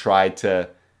 2020 tried to,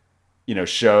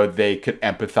 show they could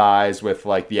empathize with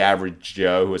like the average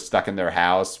Joe who was stuck in their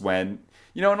house when,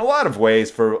 in a lot of ways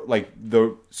for like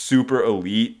the super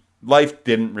elite, life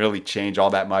didn't really change all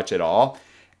that much at all.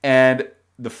 And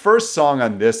the first song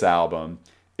on this album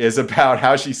is about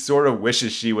how she sort of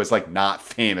wishes she was like not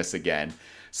famous again.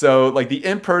 So like the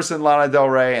in-person Lana Del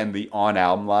Rey and the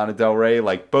on-album Lana Del Rey,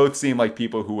 like both seem like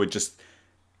people who would just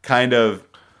kind of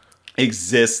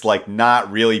exist like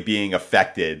not really being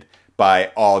affected by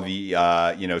all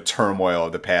the turmoil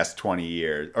of the past 20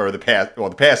 years or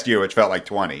the past year, which felt like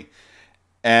 20.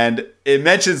 And it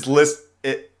mentions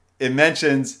it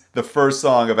mentions the first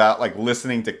song about like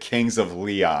listening to Kings of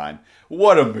Leon.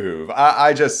 What a move.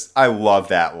 I love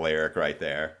that lyric right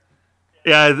there.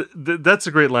 Yeah, that's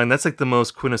a great line. That's like the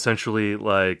most quintessentially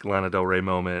like Lana Del Rey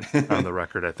moment on the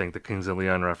record, I think, the Kings of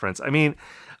Leon reference. I mean,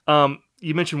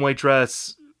 you mentioned White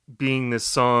Dress being this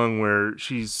song where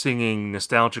she's singing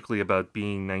nostalgically about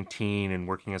being 19 and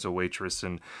working as a waitress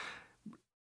and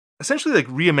essentially like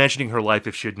reimagining her life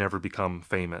if she had never become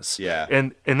famous. Yeah.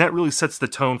 And that really sets the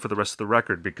tone for the rest of the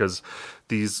record because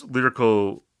these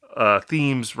lyrical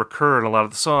themes recur in a lot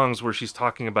of the songs where she's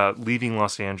talking about leaving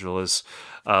Los Angeles,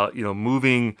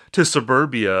 moving to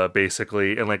suburbia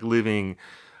basically and like living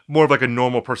more of like a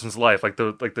normal person's life. Like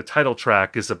the title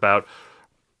track is about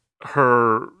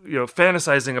her,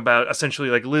 fantasizing about essentially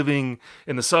like living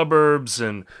in the suburbs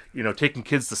and, taking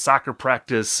kids to soccer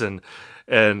practice and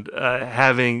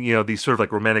having, these sort of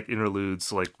like romantic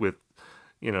interludes, like with,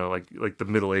 like the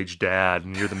middle-aged dad,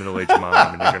 and you're the middle-aged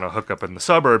mom, and you're going to hook up in the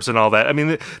suburbs and all that. I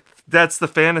mean, that's the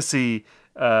fantasy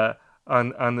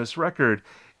on this record.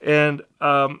 And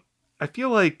I feel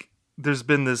like there's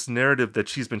been this narrative that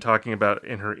she's been talking about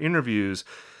in her interviews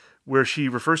where she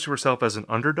refers to herself as an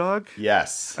underdog.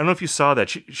 Yes. I don't know if you saw that.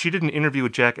 She did an interview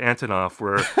with Jack Antonoff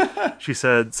where she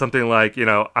said something like,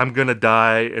 I'm going to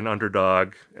die an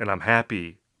underdog and I'm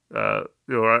happy,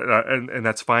 and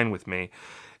that's fine with me.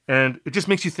 And it just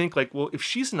makes you think, like, well, if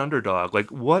she's an underdog, like,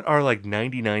 what are, like,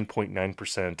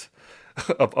 99.9%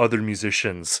 of other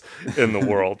musicians in the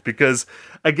world? Because,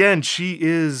 again, she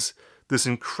is this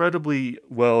incredibly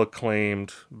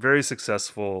well-acclaimed, very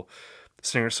successful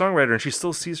singer-songwriter, and she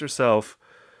still sees herself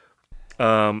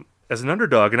as an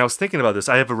underdog. And I was thinking about this.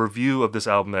 I have a review of this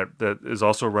album that is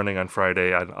also running on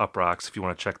Friday on Uprocks, if you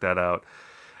want to check that out.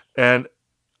 And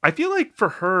I feel like for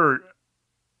her,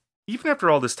 even after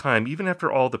all this time, even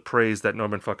after all the praise that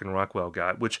Norman fucking Rockwell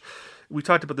got, which we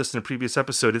talked about this in a previous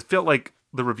episode, it felt like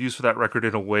the reviews for that record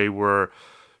in a way were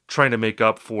trying to make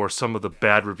up for some of the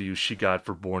bad reviews she got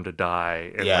for Born to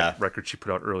Die and like records she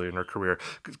put out early in her career.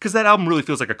 Because that album really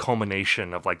feels like a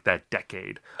culmination of like that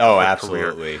decade. Oh,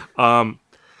 absolutely. But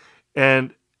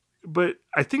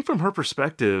I think from her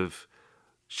perspective,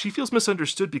 she feels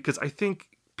misunderstood because I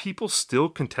think people still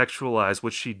contextualize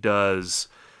what she does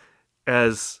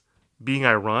as being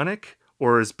ironic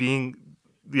or as being,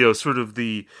 sort of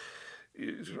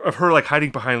of her like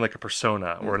hiding behind like a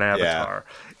persona or an avatar.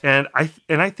 Yeah.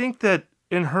 And I think that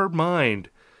in her mind,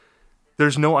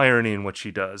 there's no irony in what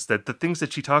she does, that the things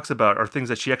that she talks about are things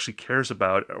that she actually cares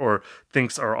about or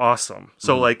thinks are awesome.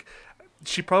 So like,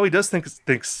 she probably does thinks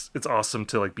it's awesome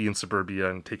to like be in suburbia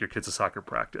and take your kids to soccer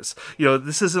practice.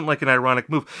 This isn't like an ironic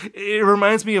move. It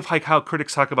reminds me of like how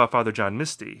critics talk about Father John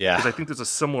Misty. Yeah. Because I think there's a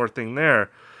similar thing there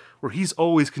where he's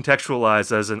always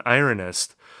contextualized as an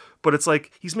ironist, but it's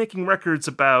like he's making records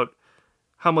about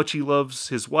how much he loves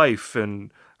his wife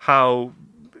and how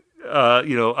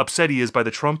upset he is by the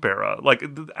Trump era. Like,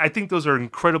 I think those are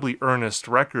incredibly earnest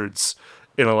records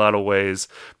in a lot of ways.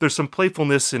 There's some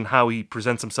playfulness in how he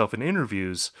presents himself in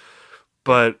interviews,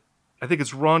 but I think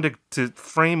it's wrong to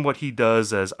frame what he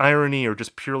does as irony or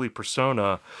just purely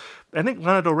persona. I think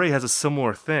Lana Del Rey has a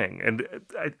similar thing, and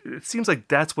it seems like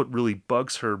that's what really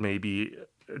bugs her, maybe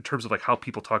in terms of like how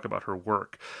people talk about her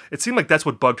work. It seemed like that's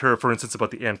what bugged her, for instance,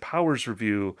 about the Ann Powers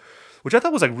review, which I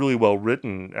thought was like really well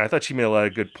written. I thought she made a lot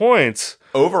of good points.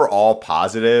 Overall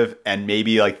positive, and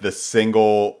maybe like the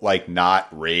single like not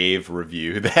rave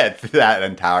review that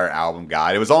entire album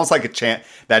got. It was almost like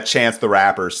that Chance the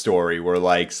Rapper story where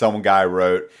like some guy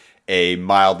wrote a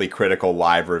mildly critical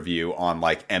live review on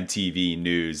like MTV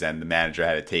News and the manager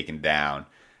had it taken down.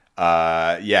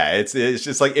 It's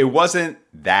just like it wasn't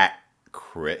that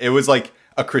it was like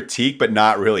a critique but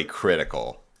not really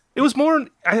critical. It was more,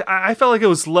 I felt like it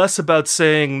was less about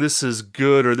saying this is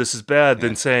good or this is bad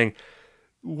than saying,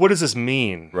 what does this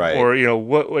mean? Right. Or,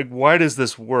 why does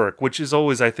this work? Which is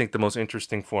always, I think, the most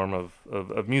interesting form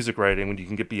of music writing when you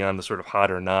can get beyond the sort of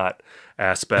hot or not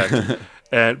aspect.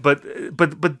 But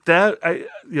that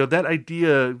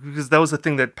idea, because that was the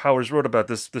thing that Powers wrote about,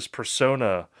 this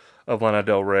persona of Lana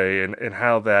Del Rey and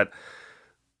how that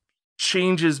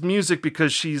changes music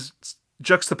because she's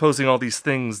juxtaposing all these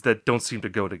things that don't seem to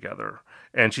go together,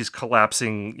 and she's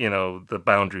collapsing the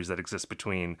boundaries that exist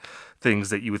between things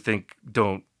that you would think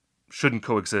shouldn't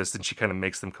coexist, and she kind of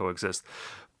makes them coexist,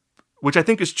 which I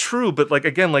think is true. But like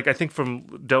again, like I think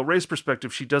from Del Rey's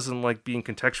perspective, she doesn't like being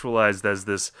contextualized as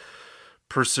this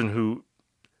person who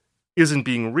isn't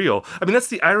being real. I mean, that's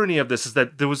the irony of this, is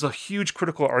that there was a huge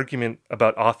critical argument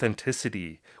about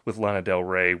authenticity with Lana Del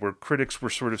Rey, where critics were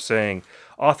sort of saying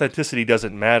authenticity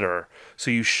doesn't matter,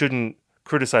 so you shouldn't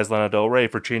criticize Lana Del Rey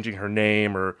for changing her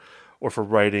name or for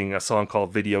writing a song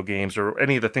called Video Games or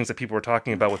any of the things that people were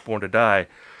talking about with Born to Die.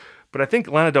 But I think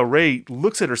Lana Del Rey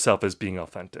looks at herself as being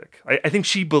authentic. I think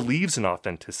she believes in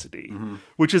authenticity,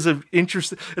 which is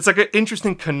it's like an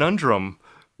interesting conundrum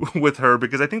with her,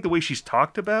 because I think the way she's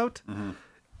talked about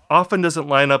often doesn't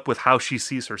line up with how she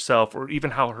sees herself or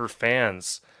even how her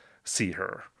fans see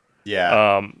her.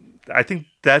 Yeah. I think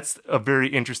that's a very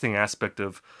interesting aspect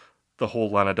of the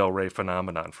whole Lana Del Rey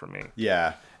phenomenon for me.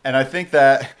 Yeah. And I think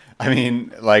that, I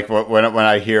mean, like when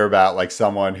I hear about like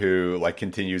someone who like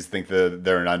continues to think that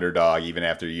they're an underdog even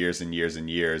after years and years and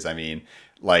years, I mean,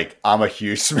 like I'm a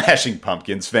huge Smashing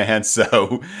Pumpkins fan,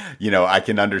 so I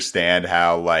can understand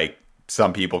how like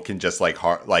some people can just like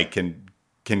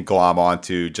can glom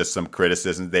onto just some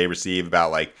criticisms they receive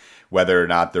about like whether or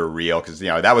not they're real, because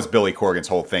that was Billy Corgan's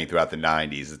whole thing throughout the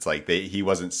 90s. It's like he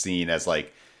wasn't seen as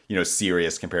like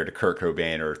serious compared to Kurt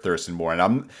Cobain or Thurston Moore.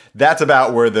 And that's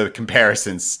about where the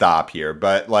comparisons stop here.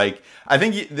 But like, I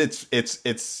think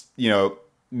it's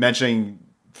mentioning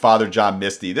Father John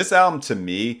Misty. This album to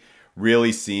me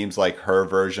really seems like her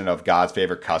version of God's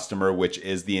Favorite Customer, which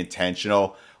is the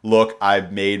intentional look.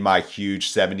 I've made my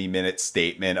huge 70-minute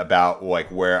statement about like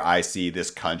where I see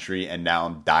this country, and now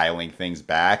I'm dialing things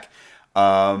back.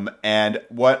 And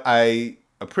what I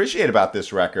appreciate about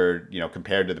this record,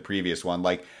 compared to the previous one,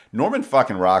 like Norman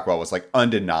fucking Rockwell was like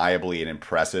undeniably an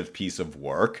impressive piece of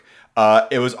work.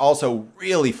 It was also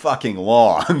really fucking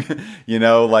long,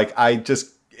 like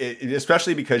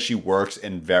especially because she works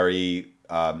in very,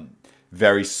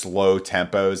 very slow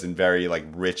tempos and very like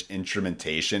rich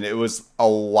instrumentation. It was a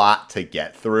lot to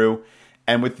get through.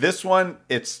 And with this one,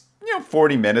 it's,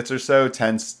 40 minutes or so,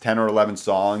 10 or 11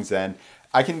 songs. And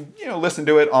I can, listen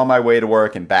to it on my way to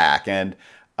work and back. And,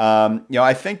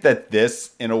 I think that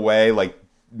this, in a way, like,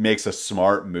 makes a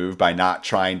smart move by not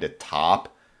trying to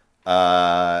top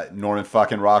Norman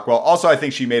fucking Rockwell. Also, I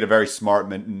think she made a very smart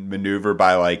maneuver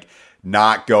by, like,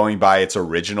 not going by its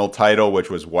original title, which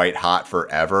was White Hot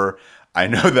Forever. I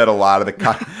know that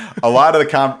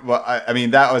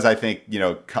that was, I think,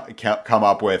 come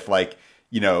up with, like,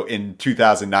 in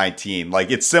 2019,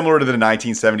 like it's similar to the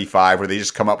 1975 where they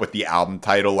just come up with the album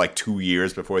title like 2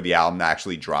 years before the album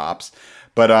actually drops.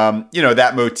 But,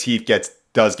 that motif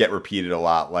does get repeated a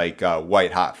lot, like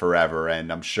White Hot Forever. And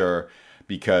I'm sure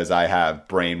because I have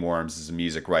brainworms as a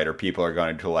music writer, people are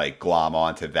going to like glom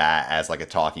onto that as like a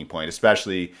talking point,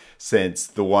 especially since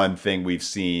the one thing we've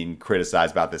seen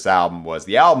criticized about this album was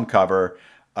the album cover,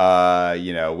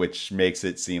 which makes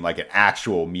it seem like an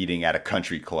actual meeting at a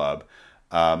country club.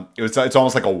 It's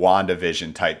almost like a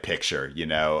WandaVision type picture,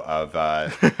 of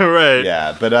right.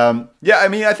 Yeah. But I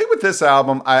mean, I think with this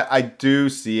album, I do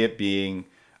see it being,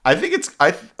 I think it's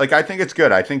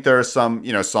good. I think there are some,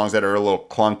 songs that are a little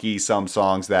clunky, some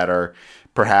songs that are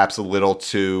perhaps a little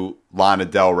too Lana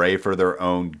Del Rey for their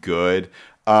own good.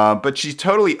 But she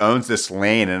totally owns this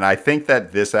lane, and I think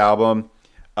that this album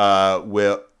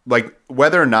will, like,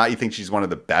 whether or not you think she's one of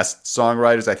the best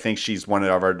songwriters, I think she's one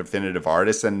of our definitive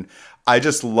artists. And I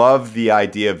just love the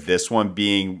idea of this one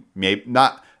being maybe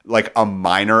not like a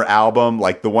minor album,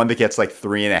 like the one that gets like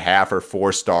 3.5 or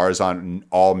 4 stars on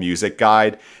All Music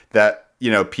Guide that,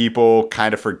 people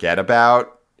kind of forget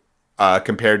about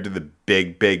compared to the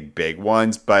big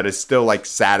ones, but it's still like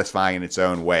satisfying in its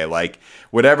own way. Like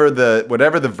whatever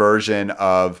the version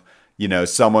of,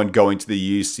 someone going to the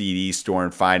used CD store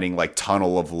and finding like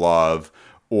Tunnel of Love,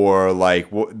 or like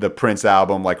the Prince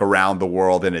album, like Around the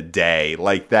World in a Day,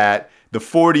 like that, the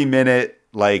 40-minute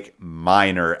like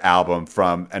minor album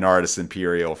from an artist's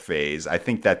imperial phase. I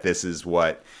think that this is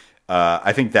what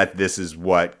Chemtrails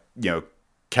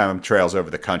Over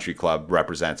the Country Club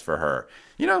represents for her,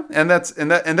 and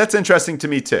that's interesting to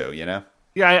me too,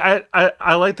 Yeah,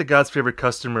 I like the God's Favorite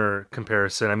Customer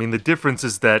comparison. I mean, the difference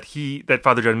is that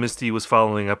Father John Misty was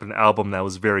following up an album that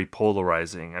was very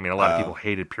polarizing. I mean, a lot of people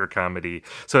hated pure comedy,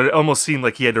 so it almost seemed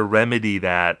like he had to remedy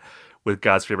that with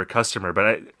God's Favorite Customer.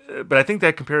 But I think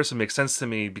that comparison makes sense to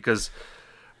me because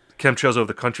Chemtrails Over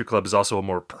the Country Club is also a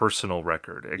more personal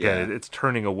record. Again, it's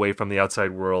turning away from the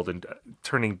outside world and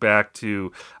turning back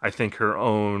to, I think, her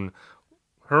own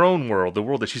world, the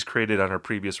world that she's created on her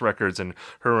previous records, and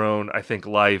her own, I think,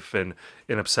 life and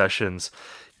obsessions.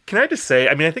 Can I just say,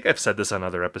 I mean, I think I've said this on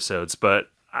other episodes,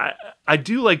 but I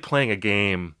do like playing a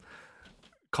game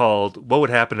called "What Would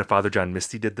Happen if Father John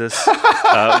Misty Did This"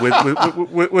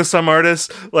 with some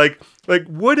artists. Like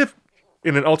what if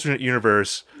in an alternate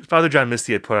universe, Father John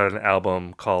Misty had put out an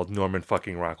album called Norman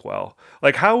fucking Rockwell?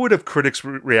 Like, how would have critics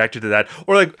reacted to that?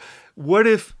 Or like, what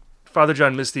if Father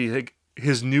John Misty, like,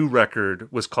 his new record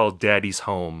was called Daddy's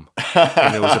Home,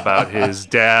 and it was about his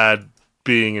dad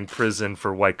being in prison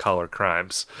for white-collar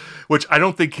crimes, which I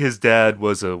don't think his dad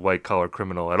was a white-collar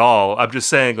criminal at all. I'm just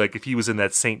saying, like, if he was in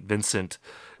that St. Vincent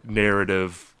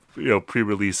narrative,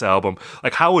 pre-release album,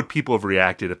 like, how would people have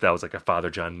reacted if that was like a Father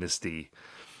John Misty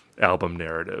album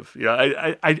narrative?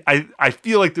 I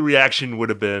feel like the reaction would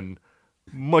have been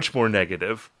much more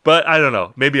negative, but I don't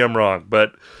know. Maybe I'm wrong,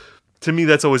 but to me,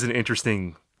 that's always an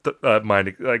interesting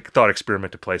thought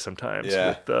experiment to play sometimes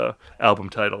with album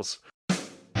titles.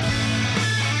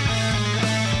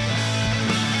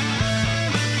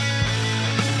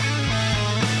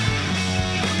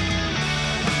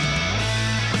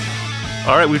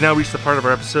 All right, we've now reached the part of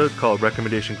our episode called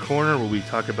Recommendation Corner, where we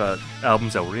talk about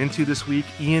albums that we're into this week.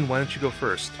 Ian, why don't you go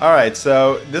first? All right,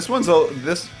 so this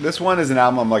one is an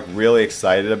album I'm like really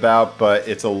excited about, but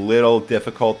it's a little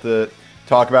difficult to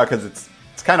talk about because it's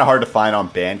kind of hard to find on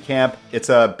Bandcamp. It's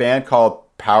a band called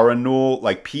Parannoul,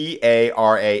 like Parannoul.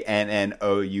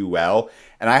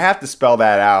 And I have to spell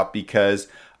that out because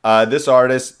this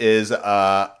artist is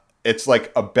it's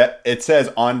like it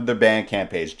says on the Bandcamp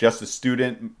page, just a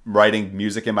student writing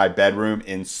music in my bedroom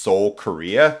in Seoul,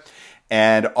 Korea.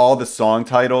 And all the song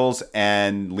titles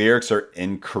and lyrics are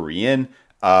in Korean.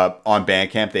 On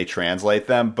Bandcamp, they translate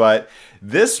them. But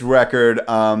this record,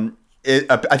 I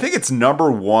think it's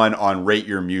number one on Rate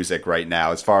Your Music right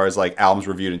now, as far as like albums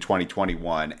reviewed in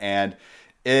 2021. And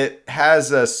it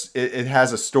has a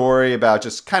story about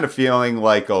just kind of feeling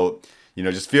like a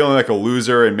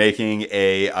loser and making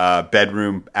a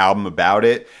bedroom album about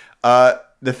it.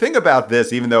 The thing about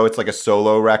this, even though it's like a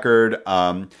solo record,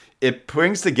 it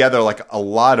brings together like a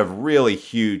lot of really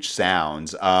huge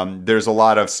sounds. There's a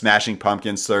lot of Smashing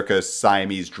Pumpkins circa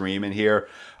Siamese Dream in here.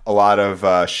 A lot of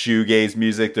shoegaze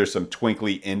music. There's some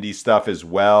twinkly indie stuff as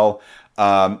well.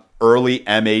 Early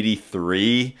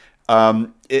M83.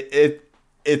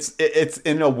 It's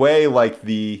in a way like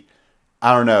the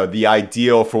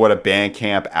ideal for what a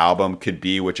Bandcamp album could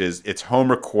be, which is it's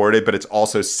home recorded, but it's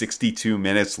also 62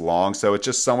 minutes long. So it's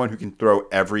just someone who can throw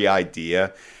every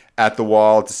idea at the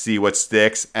wall to see what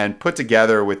sticks and put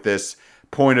together with this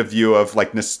point of view of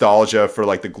like nostalgia for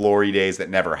like the glory days that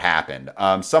never happened.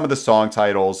 Some of the song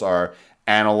titles are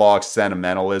Analog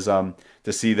Sentimentalism,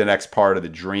 To See the Next Part of the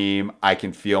Dream, I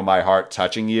Can Feel My Heart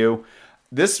Touching You.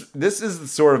 This is the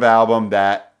sort of album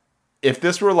that if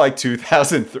this were like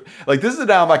 2003, like this is an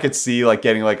album I could see like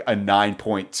getting like a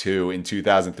 9.2 in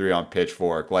 2003 on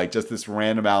Pitchfork, like just this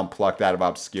random album plucked out of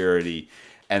obscurity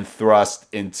and thrust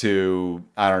into,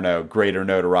 I don't know, greater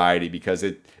notoriety because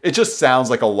it just sounds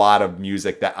like a lot of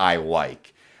music that I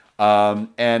like.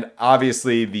 And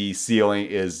obviously the ceiling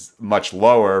is much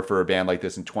lower for a band like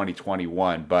this in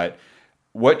 2021. But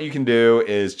what you can do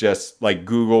is just like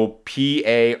Google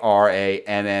Parannoul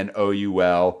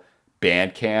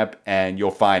Bandcamp and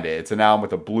you'll find it. It's an album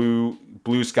with a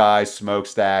blue sky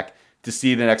smokestack, To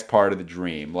See the Next Part of the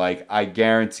Dream. Like I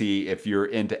guarantee if you're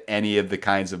into any of the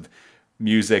kinds of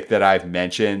music that I've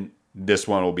mentioned, this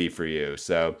one will be for you.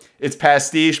 So it's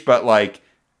pastiche, but like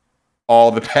all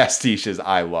the pastiches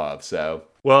I love. So,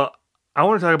 well, I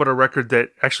want to talk about a record that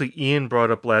actually Ian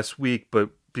brought up last week, but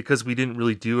because we didn't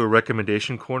really do a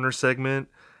recommendation corner segment,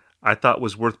 I thought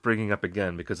was worth bringing up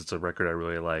again because it's a record I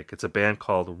really like. It's a band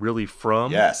called Really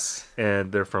From. Yes.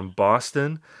 And they're from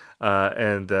Boston.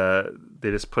 And they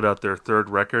just put out their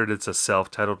third record. It's a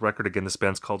self-titled record. Again, this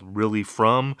band's called Really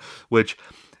From, which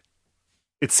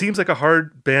it seems like a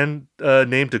hard band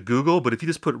name to Google, but if you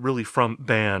just put Really From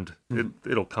band,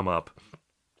 it'll come up.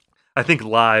 I think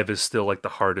Live is still like the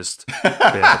hardest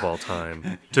band of all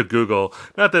time to Google.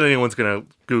 Not that anyone's going to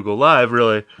Google Live,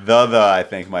 really. The I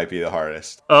think might be the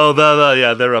hardest. Oh,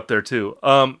 yeah, they're up there too.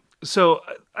 So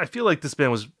I feel like this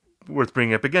band was worth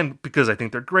bringing up again because I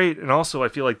think they're great, and also I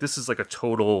feel like this is like a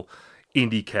total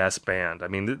indie cast band. I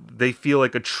mean, they feel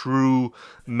like a true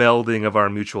melding of our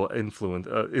mutual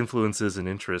influences and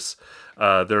interests.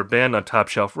 They're a band on Top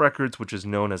Shelf Records, which is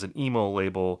known as an emo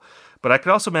label, but I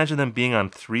could also imagine them being on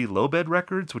 3 Low Bed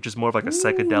Records, which is more of like a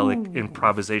psychedelic,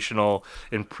 improvisational,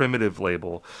 and primitive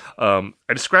label. I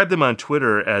described them on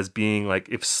Twitter as being like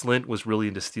if Slint was really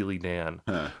into Steely Dan,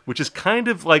 which is kind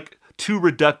of like too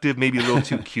reductive, maybe a little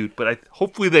too cute, but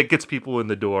hopefully that gets people in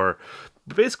the door.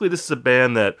 But basically, this is a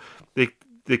band that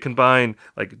they combine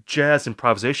like jazz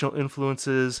improvisational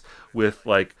influences with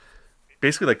like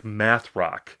basically like math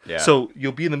rock. Yeah. So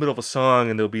you'll be in the middle of a song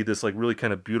and there'll be this like really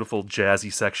kind of beautiful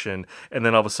jazzy section, and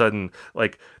then all of a sudden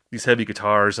like these heavy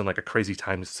guitars and like a crazy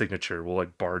time signature will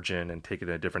like barge in and take it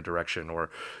in a different direction. Or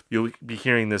you'll be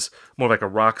hearing this more like a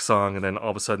rock song, and then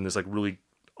all of a sudden this like really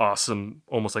awesome,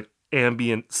 almost like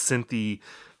ambient synthy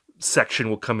section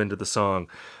will come into the song.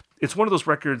 It's one of those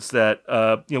records that,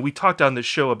 we talked on this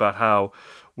show about how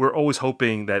we're always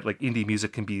hoping that like indie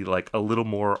music can be like a little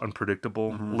more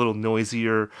unpredictable, a little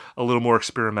noisier, a little more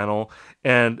experimental.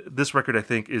 And this record, I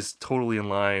think, is totally in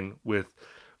line with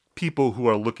people who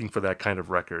are looking for that kind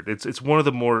of record. It's one of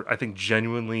the more, I think,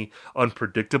 genuinely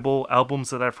unpredictable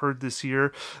albums that I've heard this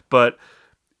year, but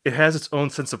it has its own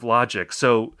sense of logic.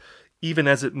 So even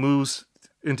as it moves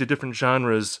into different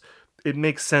genres, it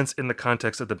makes sense in the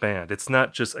context of the band. It's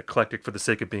not just eclectic for the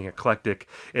sake of being eclectic.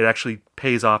 It actually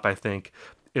pays off, I think,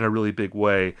 in a really big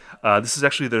way. This is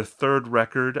actually their third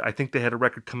record. I think they had a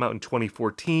record come out in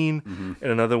 2014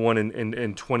 and another one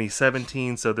in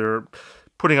 2017. So they're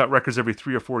putting out records every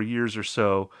 3 or 4 years or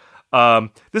so.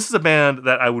 This is a band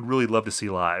that I would really love to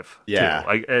see live. Yeah.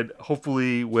 Too. And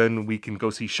hopefully when we can go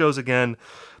see shows again,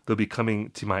 they'll be coming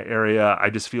to my area.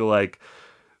 I just feel like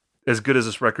as good as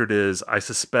this record is, I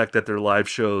suspect that their live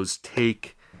shows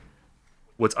take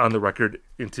what's on the record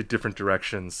into different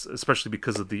directions, especially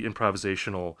because of the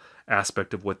improvisational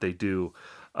aspect of what they do.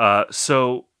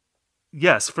 So,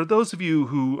 yes, for those of you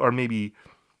who are maybe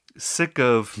sick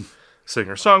of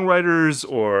singer-songwriters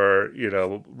or,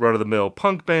 run-of-the-mill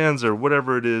punk bands or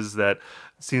whatever it is that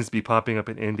seems to be popping up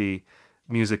in indie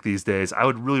music these days, I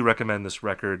would really recommend this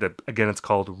record. Again, it's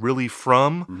called Really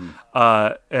From.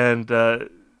 And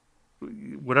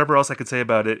whatever else I could say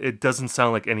about it, it doesn't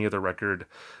sound like any other record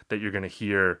that you're going to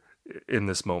hear in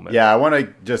this moment. Yeah, I want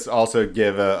to just also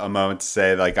give a moment to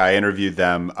say, like, I interviewed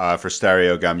them for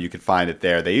Stereo Gum. You could find it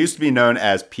there. They used to be known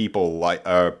as People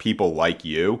Like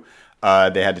You.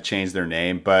 They had to change their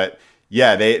name, but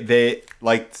yeah, they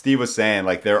like Steve was saying,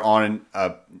 like, they're on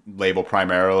a label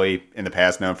primarily in the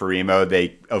past known for emo.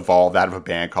 They evolved out of a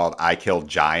band called I Killed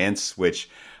Giants, which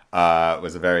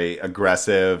was a very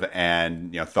aggressive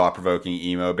and thought-provoking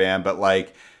emo band. But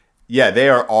like, yeah, they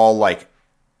are all like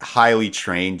highly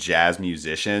trained jazz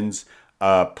musicians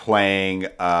playing.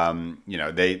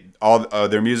 They all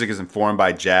their music is informed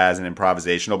by jazz and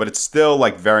improvisational, but it's still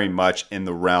like very much in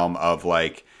the realm of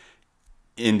like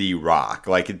indie rock.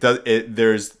 Like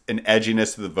there's an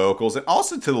edginess to the vocals and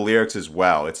also to the lyrics as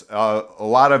well. It's a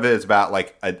lot of it is about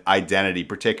like identity,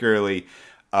 particularly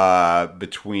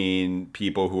between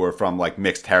people who are from like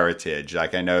mixed heritage.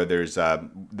 Like I know there's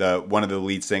one of the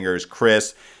lead singers,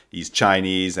 Chris. He's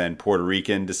Chinese and Puerto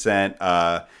Rican descent.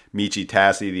 Michi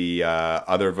Tassi, the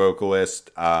other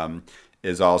vocalist,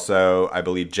 is also, I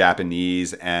believe,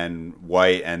 Japanese and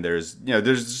white. And there's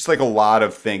just like a lot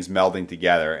of things melding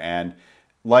together. And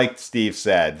like Steve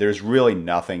said, there's really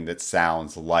nothing that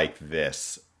sounds like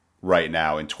this right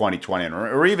now in 2020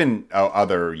 or even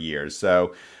other years.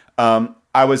 So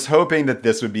I was hoping that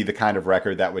this would be the kind of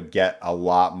record that would get a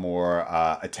lot more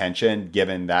attention,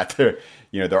 given that there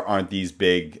aren't these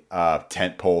big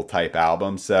tentpole type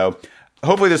albums. So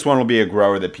hopefully this one will be a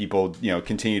grower that people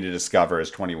continue to discover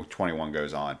as 2021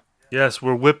 goes on. Yes,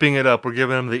 we're whipping it up. We're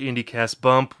giving them the IndieCast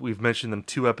bump. We've mentioned them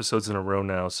 2 episodes in a row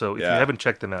now. So if you haven't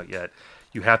checked them out yet,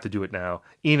 you have to do it now.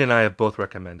 Ian and I have both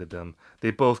recommended them.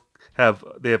 They have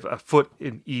a foot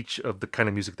in each of the kind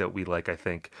of music that we like, I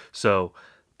think. So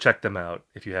check them out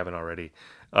if you haven't already.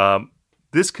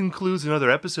 This concludes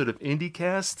another episode of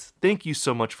IndieCast. Thank you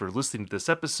so much for listening to this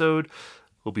episode.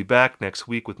 We'll be back next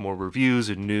week with more reviews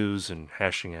and news and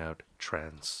hashing out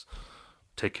trends.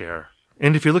 Take care.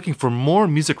 And if you're looking for more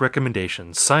music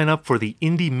recommendations, sign up for the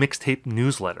Indie Mixtape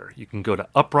newsletter. You can go to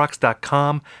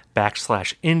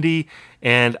uprocks.com/indie,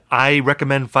 and I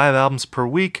recommend 5 albums per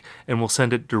week, and we'll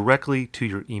send it directly to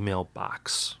your email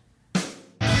box.